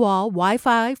wall-to-wall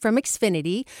Wi-Fi from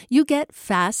Xfinity, you get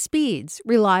fast speeds,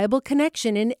 reliable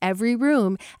connection in every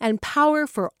room, and power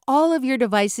for all of your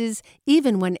devices,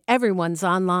 even when everyone's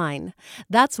online.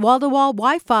 That's wall-to-wall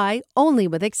Wi-Fi only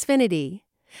with Xfinity.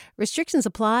 Restrictions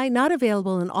apply, not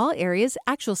available in all areas.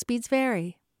 Actual speeds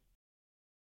vary.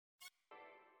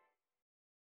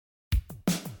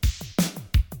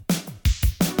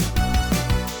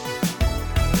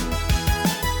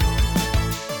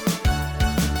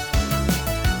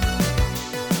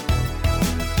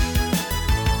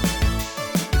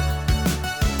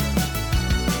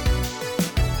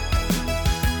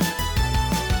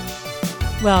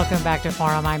 Welcome back to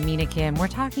Forum. I'm Mina Kim. We're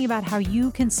talking about how you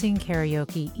can sing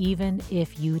karaoke even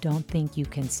if you don't think you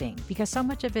can sing, because so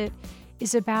much of it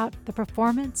is about the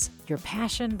performance, your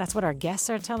passion. That's what our guests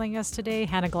are telling us today.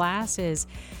 Hannah Glass is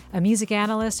a music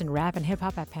analyst in rap and hip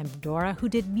hop at Pandora who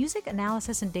did music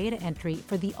analysis and data entry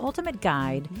for the ultimate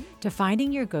guide to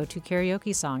finding your go-to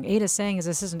karaoke song. Ada Sang is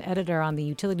assistant editor on the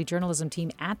utility journalism team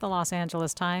at the Los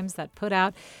Angeles Times that put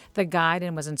out the guide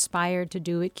and was inspired to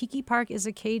do it. Kiki Park is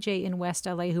a KJ in West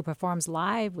LA who performs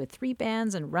live with 3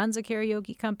 bands and runs a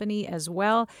karaoke company as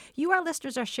well. You, our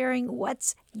listeners, are sharing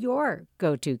what's your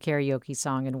go-to karaoke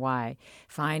song and why.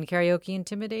 Find karaoke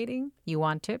intimidating? You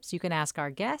want tips? You can ask our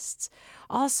guests.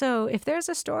 Also, if there's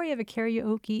a story of a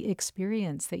karaoke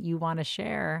experience that you want to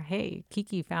share, hey,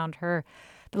 Kiki found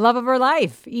the love of her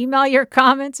life. Email your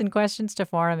comments and questions to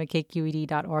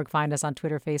forum@kqed.org. Find us on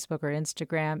Twitter, Facebook, or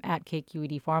Instagram at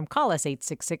KQED Forum. Call us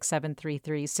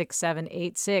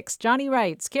 866-733-6786. Johnny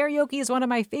writes, karaoke is one of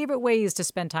my favorite ways to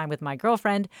spend time with my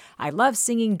girlfriend. I love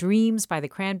singing Dreams by the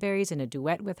Cranberries in a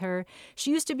duet with her.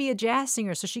 She used to be a jazz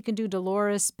singer, so she can do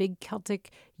Dolores, big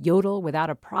Celtic yodel without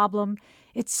a problem.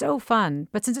 It's so fun.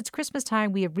 But since it's Christmas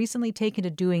time, we have recently taken to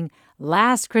doing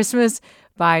Last Christmas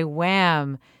by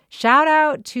Wham! Shout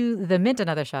out to the Mint,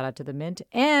 another shout out to the Mint.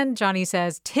 And Johnny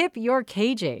says, tip your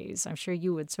KJs. I'm sure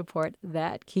you would support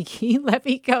that, Kiki. Let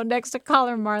me go next to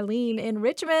caller Marlene in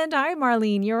Richmond. Hi,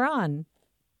 Marlene, you're on.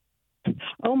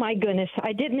 Oh, my goodness.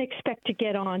 I didn't expect to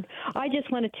get on. I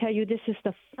just want to tell you this is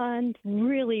the fun,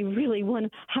 really, really one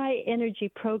high-energy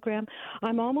program.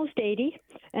 I'm almost 80,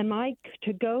 and my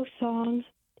to-go songs,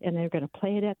 and they're going to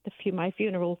play it at my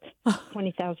funeral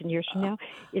 20,000 years from now,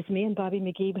 is Me and Bobby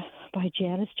McGee by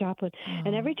Janis Joplin.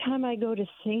 And every time I go to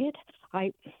sing it,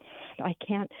 I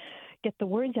can't get the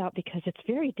words out because it's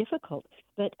very difficult.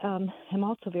 But I'm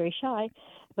also very shy.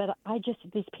 But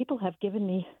these people have given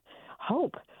me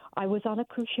hope. I was on a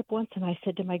cruise ship once, and I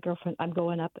said to my girlfriend, I'm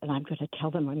going up, and I'm going to tell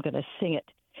them I'm going to sing it.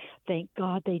 Thank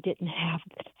God they didn't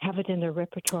have it in their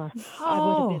repertoire. I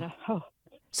would have been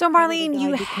So, Marlene,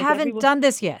 you haven't done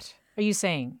this yet, are you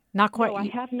saying? Not quite. No, I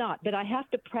have not, but I have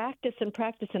to practice,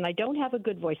 and I don't have a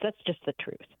good voice. That's just the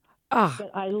truth. But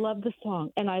I love the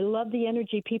song, and I love the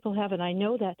energy people have, and I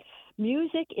know that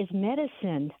music is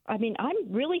medicine. I mean, I'm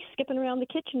really skipping around the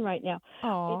kitchen right now.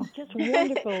 It's just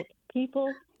wonderful.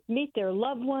 People meet their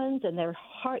loved ones and their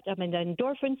the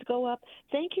endorphins go up.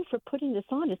 Thank you for putting this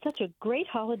on. It's such a great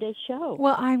holiday show.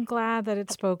 Well, I'm glad that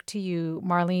it spoke to you,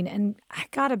 Marlene. And I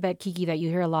got to bet, Kiki, that you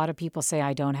hear a lot of people say,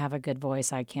 I don't have a good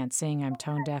voice, I can't sing, I'm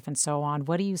tone deaf, and so on.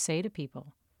 What do you say to people?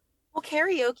 Well,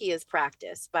 karaoke is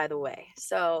practice, by the way.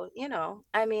 So, no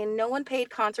one paid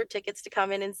concert tickets to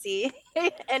come in and see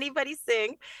anybody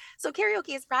sing. So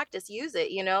karaoke is practice. Use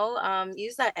it,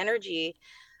 use that energy.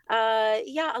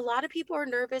 A lot of people are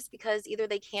nervous because either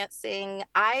they can't sing.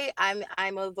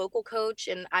 I'm a vocal coach,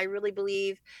 and I really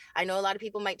believe, I know a lot of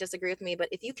people might disagree with me, but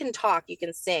if you can talk, you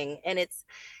can sing, and it's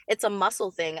a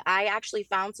muscle thing. I actually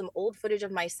found some old footage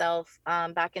of myself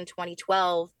back in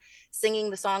 2012 singing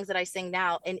the songs that I sing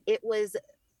now, and it was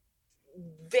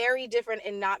very different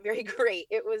and not very great.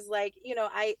 It was like,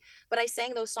 but I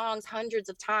sang those songs hundreds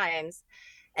of times.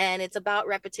 And it's about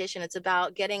repetition. It's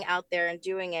about getting out there and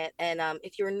doing it. And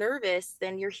if you're nervous,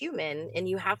 then you're human, and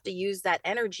you have to use that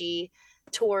energy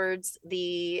towards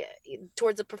the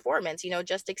performance.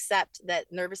 Just accept that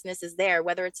nervousness is there,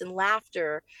 whether it's in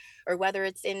laughter or whether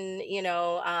it's in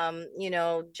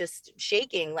just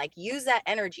shaking. Like, use that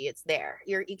energy. It's there.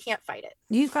 You can't fight it.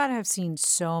 You've got to have seen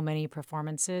so many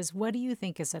performances. What do you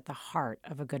think is at the heart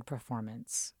of a good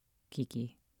performance,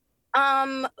 Kiki?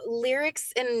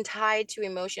 Lyrics and tied to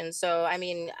emotion. So I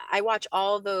mean, I watch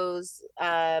all those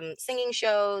singing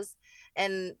shows,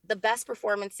 and the best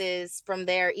performances from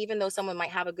there, even though someone might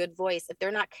have a good voice, if they're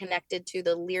not connected to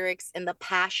the lyrics and the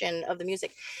passion of the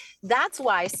music, that's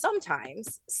why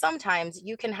sometimes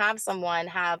you can have someone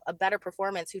have a better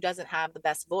performance who doesn't have the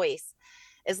best voice,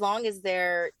 as long as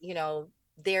they're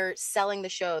selling the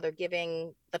show, they're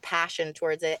giving the passion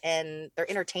towards it, and they're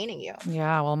entertaining you.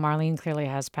 Yeah, well, Marlene clearly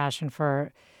has passion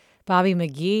for Bobby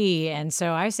McGee, and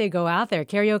so I say go out there.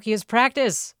 Karaoke is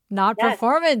practice, not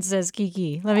performance, says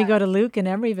Kiki. Let me go to Luke in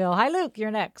Emeryville. Hi, Luke,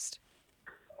 you're next.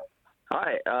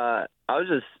 Hi, I was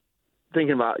just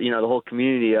thinking about, the whole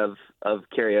community of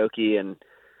karaoke,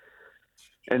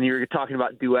 and you were talking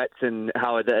about duets and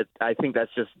how I think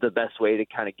that's just the best way to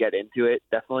kind of get into it,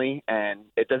 definitely. And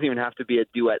it doesn't even have to be a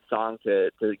duet song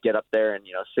to get up there and,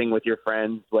 sing with your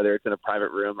friends, whether it's in a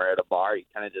private room or at a bar. You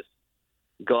kind of just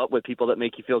go up with people that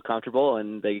make you feel comfortable,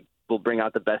 and they will bring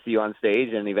out the best of you on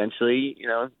stage. And eventually,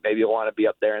 maybe you'll want to be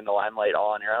up there in the limelight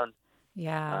all on your own.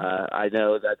 Yeah. I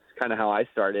know that's kind of how I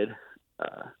started.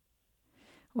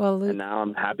 Well, Luke, and now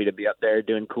I'm happy to be up there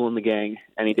doing Kool and the Gang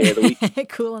any day of the week.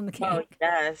 Kool and the Gang. Oh,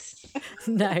 yes.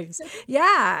 Nice.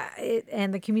 Yeah.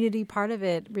 And the community part of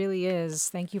it really is.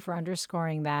 Thank you for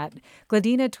underscoring that.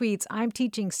 Gladina tweets, I'm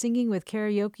teaching singing with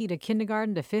karaoke to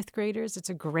kindergarten to fifth graders. It's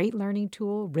a great learning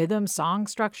tool, rhythm, song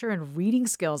structure, and reading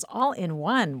skills all in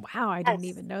one. Wow. I didn't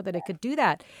even know that it could do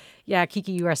that. Yeah.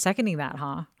 Kiki, you are seconding that,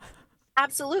 huh?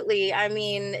 Absolutely. I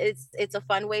mean, it's a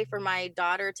fun way for my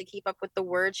daughter to keep up with the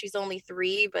words. She's only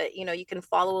 3, but you can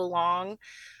follow along.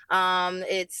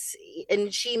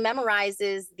 And she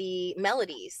memorizes the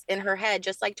melodies in her head,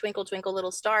 just like Twinkle Twinkle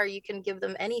Little Star. You can give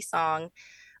them any song.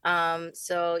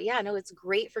 So yeah, no, it's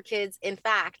great for kids. In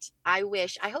fact, I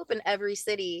hope in every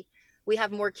city we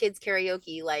have more kids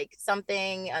karaoke, like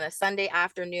something on a Sunday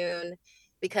afternoon,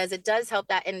 because it does help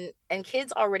that. And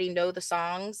kids already know the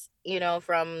songs,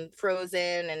 from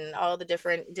Frozen and all the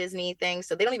different Disney things.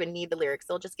 So they don't even need the lyrics.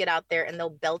 They'll just get out there and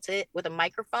they'll belt it with a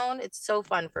microphone. It's so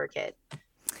fun for a kid.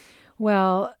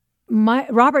 Well,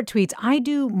 Robert tweets, I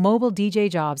do mobile DJ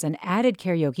jobs and added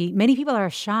karaoke. Many people are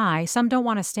shy. Some don't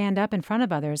want to stand up in front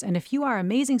of others. And if you are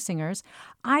amazing singers,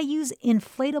 I use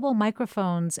inflatable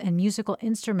microphones and musical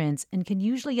instruments and can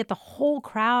usually get the whole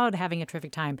crowd having a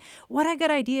terrific time. What a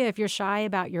good idea if you're shy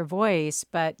about your voice,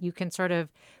 but you can sort of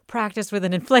practice with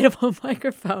an inflatable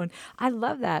microphone. I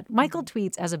love that. Michael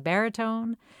tweets, as a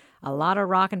baritone, a lot of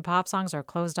rock and pop songs are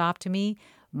closed off to me.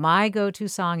 My go-to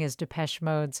song is Depeche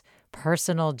Mode's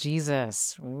Personal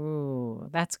Jesus. Ooh,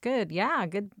 that's good. Yeah,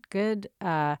 good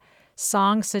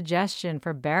song suggestion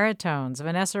for baritones.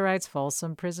 Vanessa writes,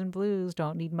 Folsom Prison Blues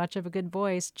don't need much of a good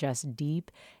voice, just deep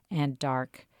and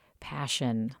dark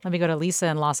passion. Let me go to Lisa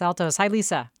in Los Altos. Hi,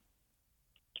 Lisa.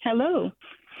 Hello.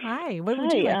 Hi. What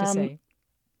would you like to say?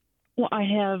 Well, I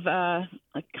have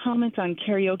a comment on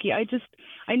karaoke.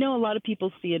 I know a lot of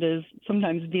people see it as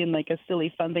sometimes being like a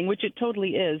silly fun thing, which it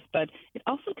totally is, but it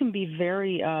also can be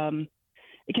very,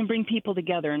 it can bring people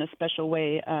together in a special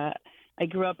way. I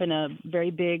grew up in a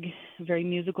very big, very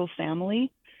musical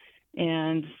family,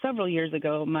 and several years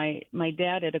ago, my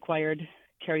dad had acquired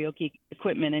karaoke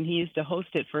equipment, and he used to host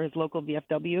it for his local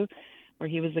VFW, where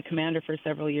he was the commander for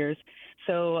several years.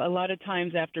 So a lot of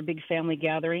times after big family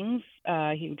gatherings,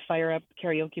 he would fire up a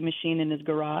karaoke machine in his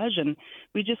garage, and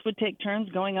we just would take turns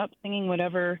going up singing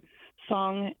whatever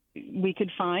song we could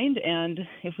find. And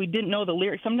if we didn't know the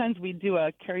lyrics, sometimes we'd do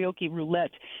a karaoke roulette,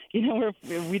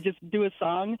 where we just do a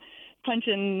song, punch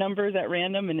in numbers at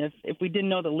random, and if we didn't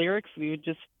know the lyrics, we would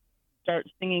just start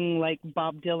singing like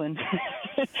Bob Dylan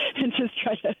and just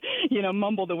try to,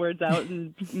 mumble the words out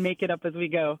and make it up as we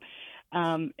go.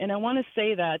 And I want to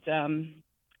say that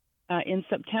in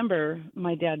September,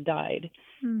 my dad died.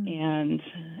 And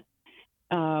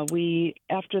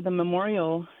after the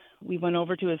memorial, we went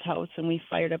over to his house and we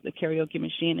fired up the karaoke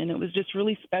machine. And it was just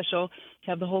really special to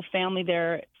have the whole family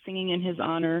there singing in his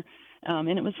honor. And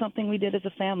it was something we did as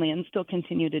a family and still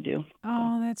continue to do.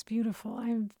 Oh, that's beautiful.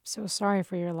 I'm so sorry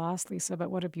for your loss, Lisa,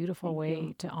 but what a beautiful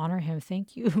way to honor him.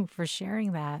 Thank you for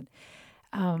sharing that.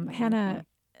 Hannah,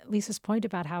 Lisa's point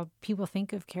about how people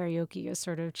think of karaoke as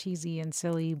sort of cheesy and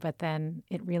silly, but then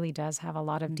it really does have a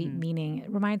lot of deep meaning.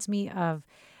 It reminds me of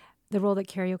the role that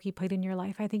karaoke played in your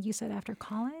life, I think you said, after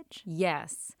college?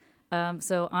 Yes.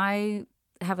 So I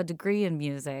have a degree in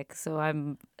music, so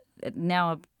I'm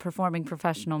now a performing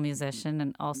professional musician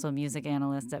and also music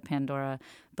analyst at Pandora.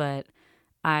 But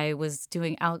I was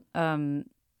doing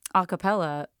a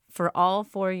cappella for all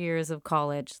 4 years of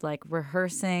college, like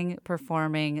rehearsing,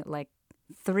 performing, like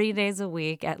 3 days a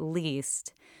week at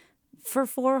least for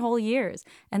 4 whole years.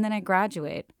 And then I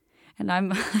graduate and I'm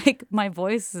like, my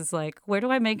voice is like, where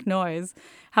do I make noise?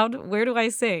 Where do I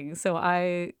sing? So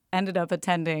I ended up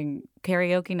attending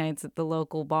karaoke nights at the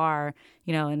local bar,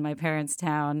 in my parents'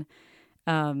 town,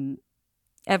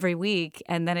 every week.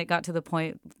 And then it got to the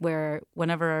point where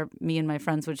whenever me and my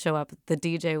friends would show up, the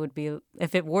DJ would be,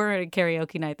 if it were a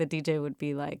karaoke night, the DJ would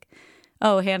be like,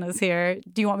 oh, Hannah's here.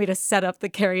 Do you want me to set up the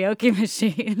karaoke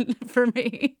machine for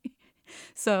me?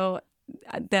 So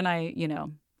then I,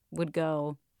 would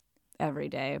go every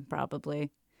day probably.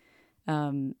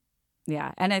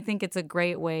 Yeah. And I think it's a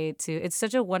great way it's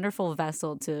such a wonderful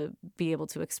vessel to be able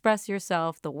to express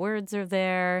yourself. The words are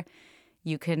there.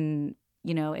 You can,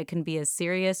 it can be as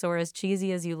serious or as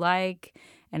cheesy as you like.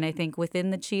 And I think within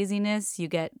the cheesiness, you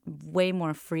get way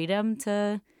more freedom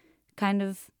to kind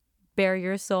of bare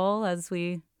your soul, as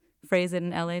we phrase it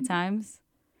in LA Times.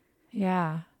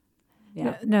 Yeah.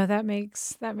 Yeah. No, that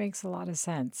makes a lot of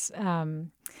sense.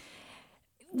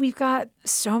 We've got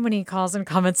so many calls and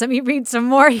comments. Let me read some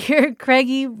more here.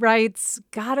 Craigie writes,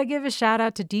 gotta give a shout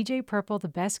out to DJ Purple, the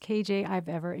best KJ I've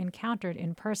ever encountered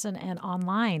in person and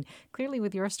online. Clearly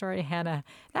with your story, Hannah,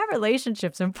 that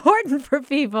relationship's important for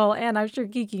people, and I'm sure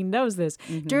Kiki knows this.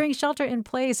 Mm-hmm. During Shelter in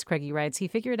Place, Craigie writes, he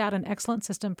figured out an excellent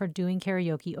system for doing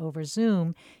karaoke over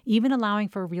Zoom, even allowing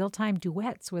for real-time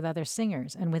duets with other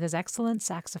singers, and with his excellent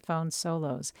saxophone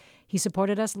solos. He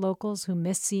supported us locals who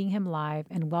missed seeing him live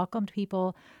and welcomed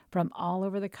people from all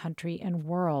over the country and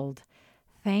world.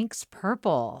 Thanks,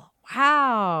 Purple.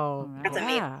 Wow. That's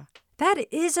amazing. That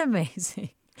is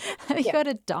amazing. Let me go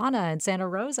to Donna in Santa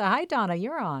Rosa. Hi, Donna.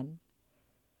 You're on.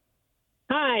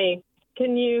 Hi.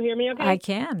 Can you hear me okay? I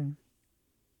can.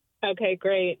 Okay,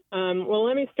 great. Well,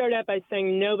 let me start out by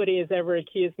saying nobody has ever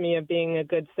accused me of being a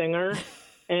good singer.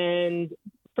 And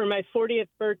for my 40th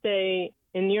birthday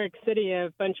in New York City, a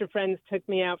bunch of friends took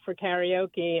me out for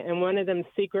karaoke, and one of them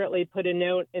secretly put a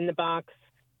note in the box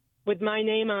with my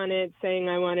name on it saying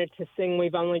I wanted to sing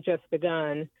We've Only Just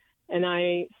Begun. And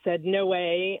I said, no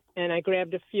way. And I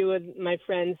grabbed a few of my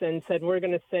friends and said, we're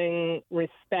going to sing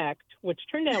Respect, which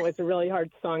turned out was a really hard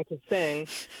song to sing.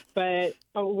 But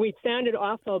we sounded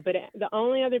awful. But the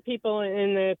only other people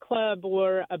in the club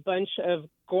were a bunch of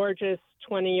gorgeous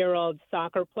 20-year-old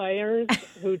soccer players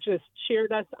who just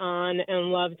cheered us on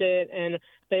and loved it. And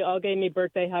they all gave me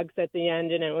birthday hugs at the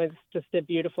end. And it was just a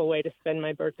beautiful way to spend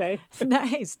my birthday.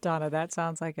 Nice, Donna. That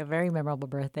sounds like a very memorable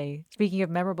birthday. Speaking of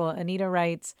memorable, Anita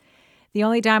writes, the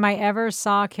only time I ever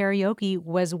saw karaoke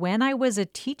was when I was a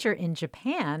teacher in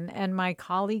Japan and my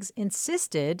colleagues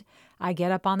insisted I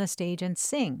get up on the stage and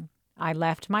sing. I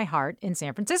left my heart in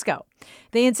San Francisco.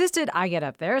 They insisted I get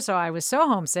up there, so I was so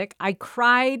homesick, I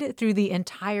cried through the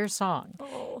entire song.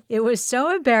 Oh. It was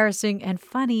so embarrassing and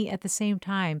funny at the same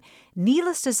time.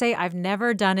 Needless to say, I've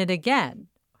never done it again.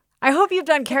 I hope you've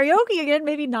done karaoke again,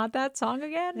 maybe not that song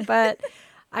again, but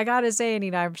I got to say,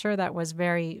 Anita, I'm sure that was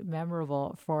very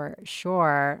memorable for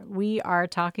sure. We are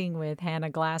talking with Hannah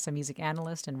Glass, a music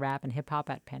analyst in rap and hip hop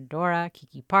at Pandora,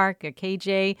 Kiki Park, a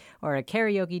KJ or a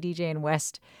karaoke DJ in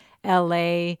West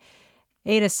LA,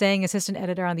 Ada Sang, assistant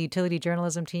editor on the utility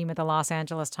journalism team at the Los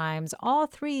Angeles Times. All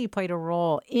three played a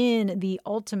role in the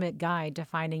ultimate guide to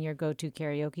finding your go-to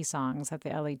karaoke songs that the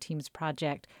LA Teams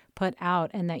Project put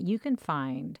out and that you can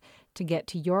find to get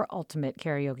to your ultimate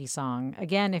karaoke song.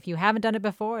 Again, if you haven't done it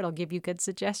before, it'll give you good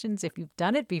suggestions. If you've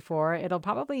done it before, it'll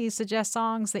probably suggest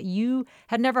songs that you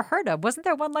had never heard of. Wasn't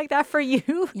there one like that for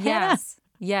you, Hannah?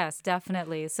 Yes,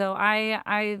 definitely. So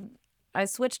I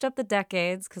switched up the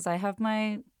decades because I have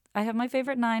my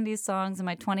favorite 90s songs and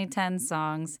my 2010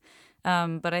 songs,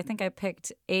 but I think I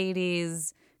picked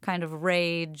 80s kind of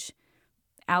rage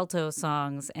alto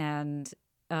songs, and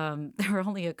there were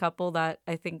only a couple that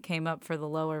I think came up for the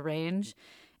lower range,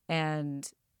 and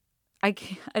I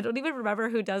don't even remember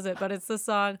who does it, but it's the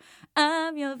song,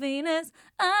 I'm your Venus,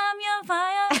 I'm your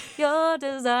fire, your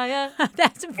desire.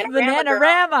 That's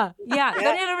Bananarama. Yeah,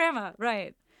 Bananarama,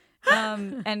 right.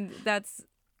 And that's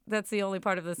the only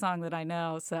part of the song that I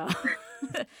know. So,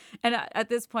 and at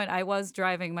this point, I was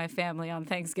driving my family on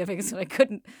Thanksgiving, so I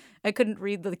couldn't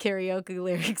read the karaoke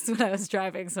lyrics when I was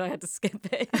driving, so I had to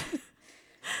skip it.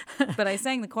 But I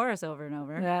sang the chorus over and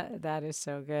over. That is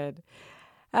so good.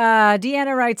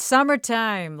 Deanna writes,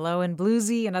 summertime, low and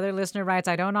bluesy. Another listener writes,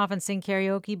 I don't often sing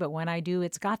karaoke, but when I do,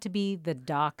 it's got to be The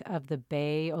Dock of the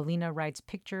Bay. Olina writes,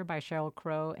 Picture by Sheryl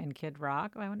Crow and Kid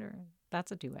Rock. I wonder,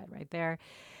 that's a duet right there.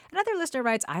 Another listener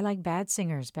writes, I like bad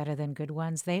singers better than good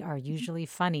ones. They are usually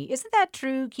funny. Isn't that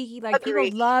true, Kiki? Like, people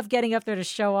love getting up there to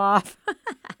show off.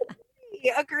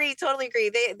 Agree, totally agree.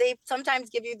 They sometimes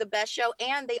give you the best show,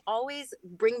 and they always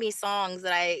bring me songs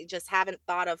that I just haven't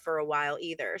thought of for a while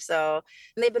either. So,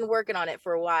 and they've been working on it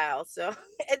for a while. So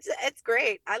it's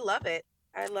great. I love it.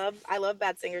 I love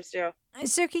bad singers too.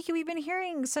 So Kiki, we've been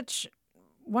hearing such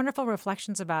wonderful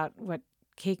reflections about what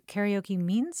karaoke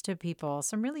means to people.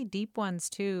 Some really deep ones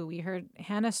too. We heard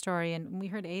Hannah's story and we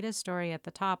heard Ada's story at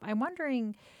the top. I'm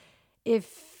wondering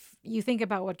if you think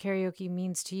about what karaoke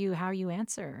means to you, how you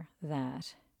answer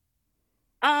that.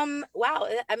 Wow.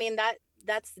 I mean,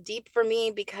 that's deep for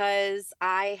me because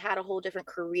I had a whole different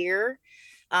career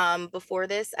before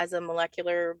this as a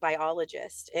molecular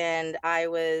biologist, and I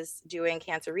was doing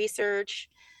cancer research.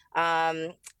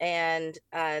 And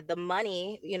the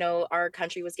money, our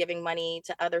country was giving money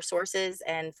to other sources,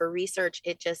 and for research,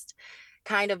 it just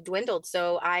kind of dwindled.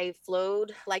 So I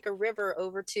flowed like a river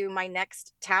over to my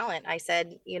next talent. I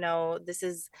said,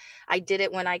 I did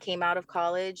it when I came out of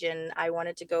college and I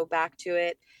wanted to go back to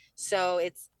it. So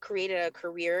it's created a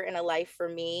career and a life for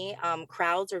me.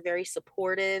 Crowds are very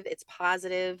supportive. It's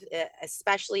positive,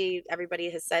 especially everybody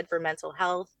has said for mental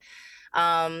health.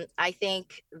 I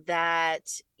think that,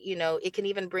 it can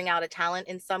even bring out a talent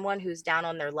in someone who's down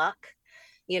on their luck,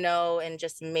 and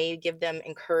just may give them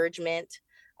encouragement.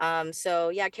 So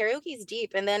yeah, karaoke is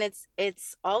deep. And then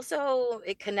it's also,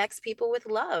 it connects people with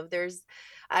love.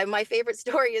 My favorite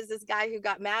story is this guy who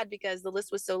got mad because the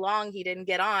list was so long, he didn't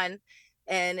get on.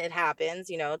 And it happens,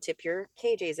 tip your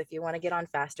KJs if you want to get on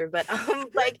faster. But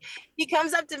he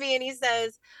comes up to me and he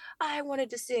says, I wanted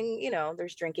to sing,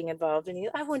 there's drinking involved. And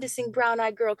I wanted to sing Brown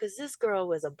Eyed Girl because this girl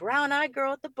was a brown eyed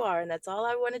girl at the bar. And that's all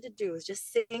I wanted to do was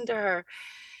just sing to her.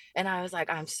 And I was like,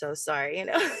 I'm so sorry.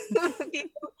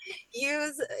 People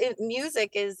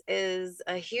music is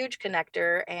a huge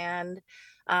connector, and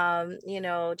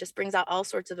just brings out all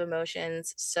sorts of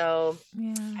emotions. So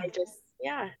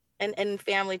and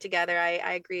family together.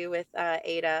 I agree with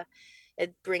Ada.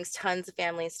 It brings tons of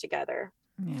families together.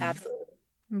 Yeah. Absolutely.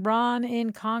 Ron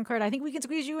in Concord. I think we can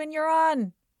squeeze you in. You're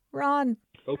on. Ron.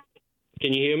 Oh,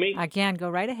 can you hear me? I can. Go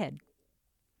right ahead.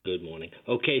 Good morning.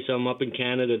 Okay, so I'm up in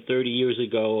Canada 30 years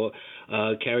ago,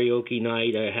 karaoke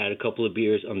night. I had a couple of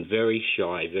beers. I'm very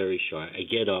shy, very shy. I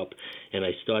get up and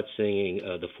I start singing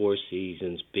the Four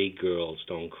Seasons, Big Girls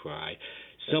Don't Cry.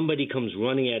 Somebody comes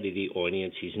running out of the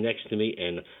audience. He's next to me,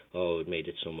 and it made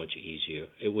it so much easier.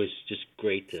 It was just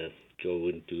great to go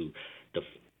and do the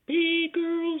Big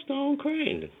Girls Don't Cry,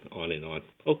 and on and on.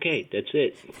 Okay, that's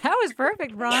it. That was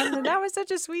perfect, Ron. And that was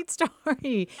such a sweet story.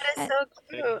 That is so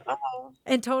cute. Oh.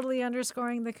 And totally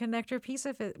underscoring the connector piece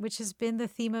of it, which has been the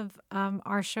theme of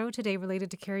our show today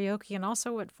related to karaoke, and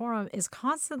also what Forum is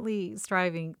constantly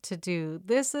striving to do.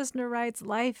 This listener writes,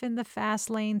 life in the fast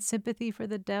lane, sympathy for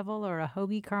the devil, or a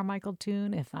Hoagie Carmichael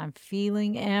tune if I'm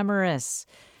feeling amorous.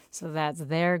 So that's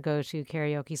their go-to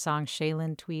karaoke song.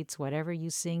 Shaylin tweets, whatever you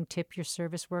sing, tip your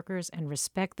service workers and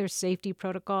respect their safety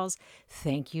protocols.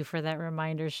 Thank you for that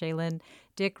reminder, Shaylin.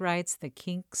 Dick writes, the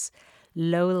Kinks,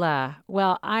 Lola.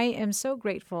 Well, I am so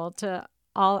grateful to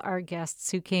all our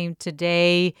guests who came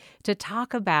today to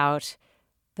talk about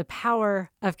the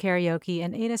power of karaoke.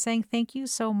 And Ada saying thank you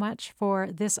so much for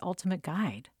this ultimate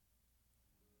guide.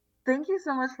 Thank you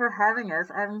so much for having us.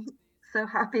 I'm so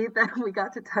happy that we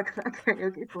got to talk about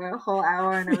karaoke for a whole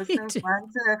hour, and it was so fun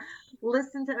to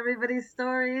listen to everybody's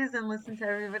stories and listen to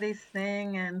everybody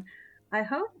sing. And I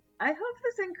hope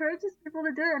this encourages people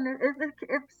to do it. And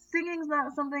if singing's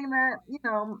not something that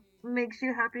makes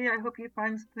you happy, I hope you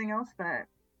find something else that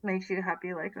makes you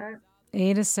happy like that.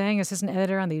 Ada Sang, assistant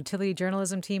editor on the utility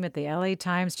journalism team at the LA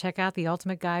Times. Check out the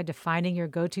ultimate guide to finding your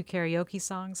go-to karaoke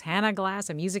songs. Hannah Glass,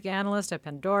 a music analyst at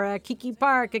Pandora. Kiki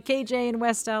Park, a KJ in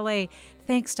West LA.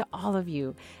 Thanks to all of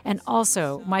you. And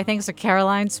also, my thanks to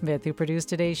Caroline Smith, who produced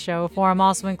today's show. Forum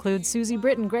also includes Susie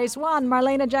Britton, Grace Wan,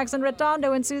 Marlena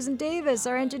Jackson-Redondo, and Susan Davis.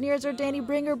 Our engineers are Danny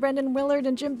Bringer, Brendan Willard,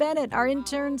 and Jim Bennett. Our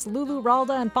interns, Lulu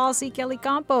Ralda and Paul C. Kelly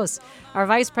Campos. Our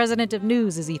vice president of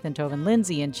news is Ethan Toven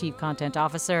Lindsay, and chief content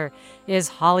officer is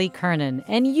Holly Kernan.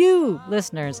 And you,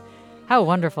 listeners, how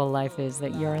wonderful life is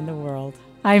that you're in the world.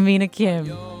 I'm Mina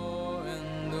Kim.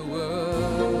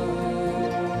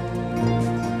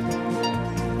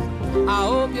 I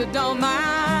hope you don't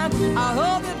mind, I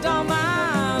hope you don't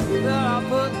mind that I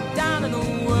put down in the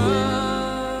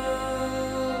world.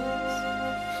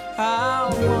 how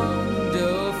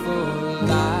wonderful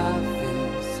life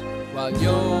is while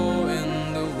you're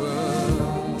in the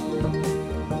world.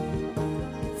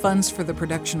 Funds for the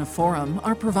production of Forum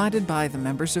are provided by the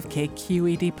members of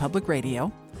KQED Public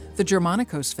Radio, the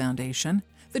Germanicos Foundation,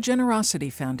 the Generosity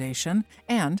Foundation,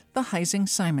 and the Heising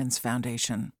Simons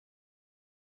Foundation.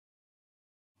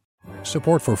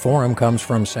 Support for Forum comes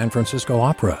from San Francisco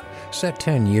Opera. Set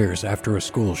 10 years after a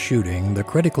school shooting, the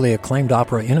critically acclaimed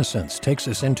opera Innocence takes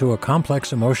us into a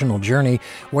complex emotional journey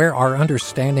where our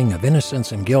understanding of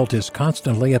innocence and guilt is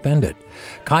constantly upended.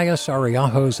 Kaya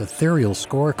Sariaho's ethereal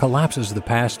score collapses the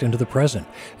past into the present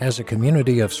as a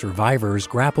community of survivors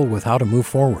grapple with how to move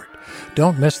forward.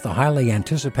 Don't miss the highly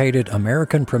anticipated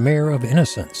American premiere of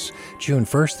Innocence, June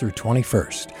 1st through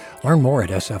 21st. Learn more at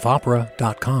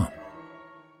sfopera.com.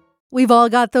 We've all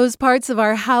got those parts of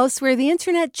our house where the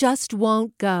internet just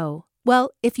won't go.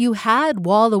 Well, if you had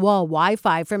wall-to-wall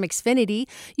Wi-Fi from Xfinity,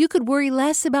 you could worry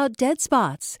less about dead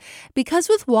spots. Because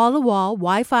with wall-to-wall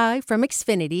Wi-Fi from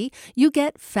Xfinity, you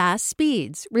get fast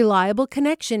speeds, reliable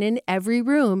connection in every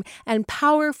room, and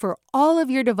power for all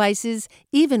of your devices,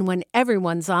 even when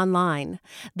everyone's online.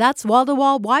 That's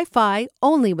wall-to-wall Wi-Fi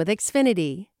only with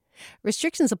Xfinity.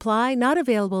 Restrictions apply, not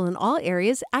available in all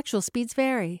areas. Actual speeds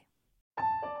vary.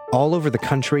 All over the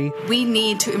country, we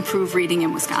need to improve reading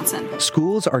in Wisconsin.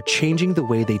 Schools are changing the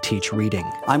way they teach reading.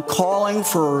 I'm calling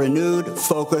for a renewed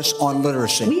focus on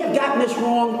literacy. We have gotten this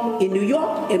wrong in New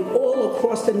York and all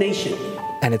across the nation.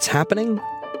 And it's happening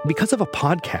because of a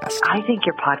podcast. I think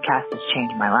your podcast has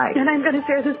changed my life. And I'm going to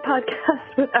share this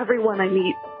podcast with everyone I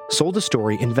meet. Sold a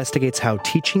Story investigates how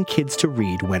teaching kids to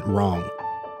read went wrong.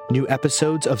 New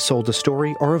episodes of Sold a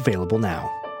Story are available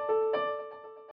now.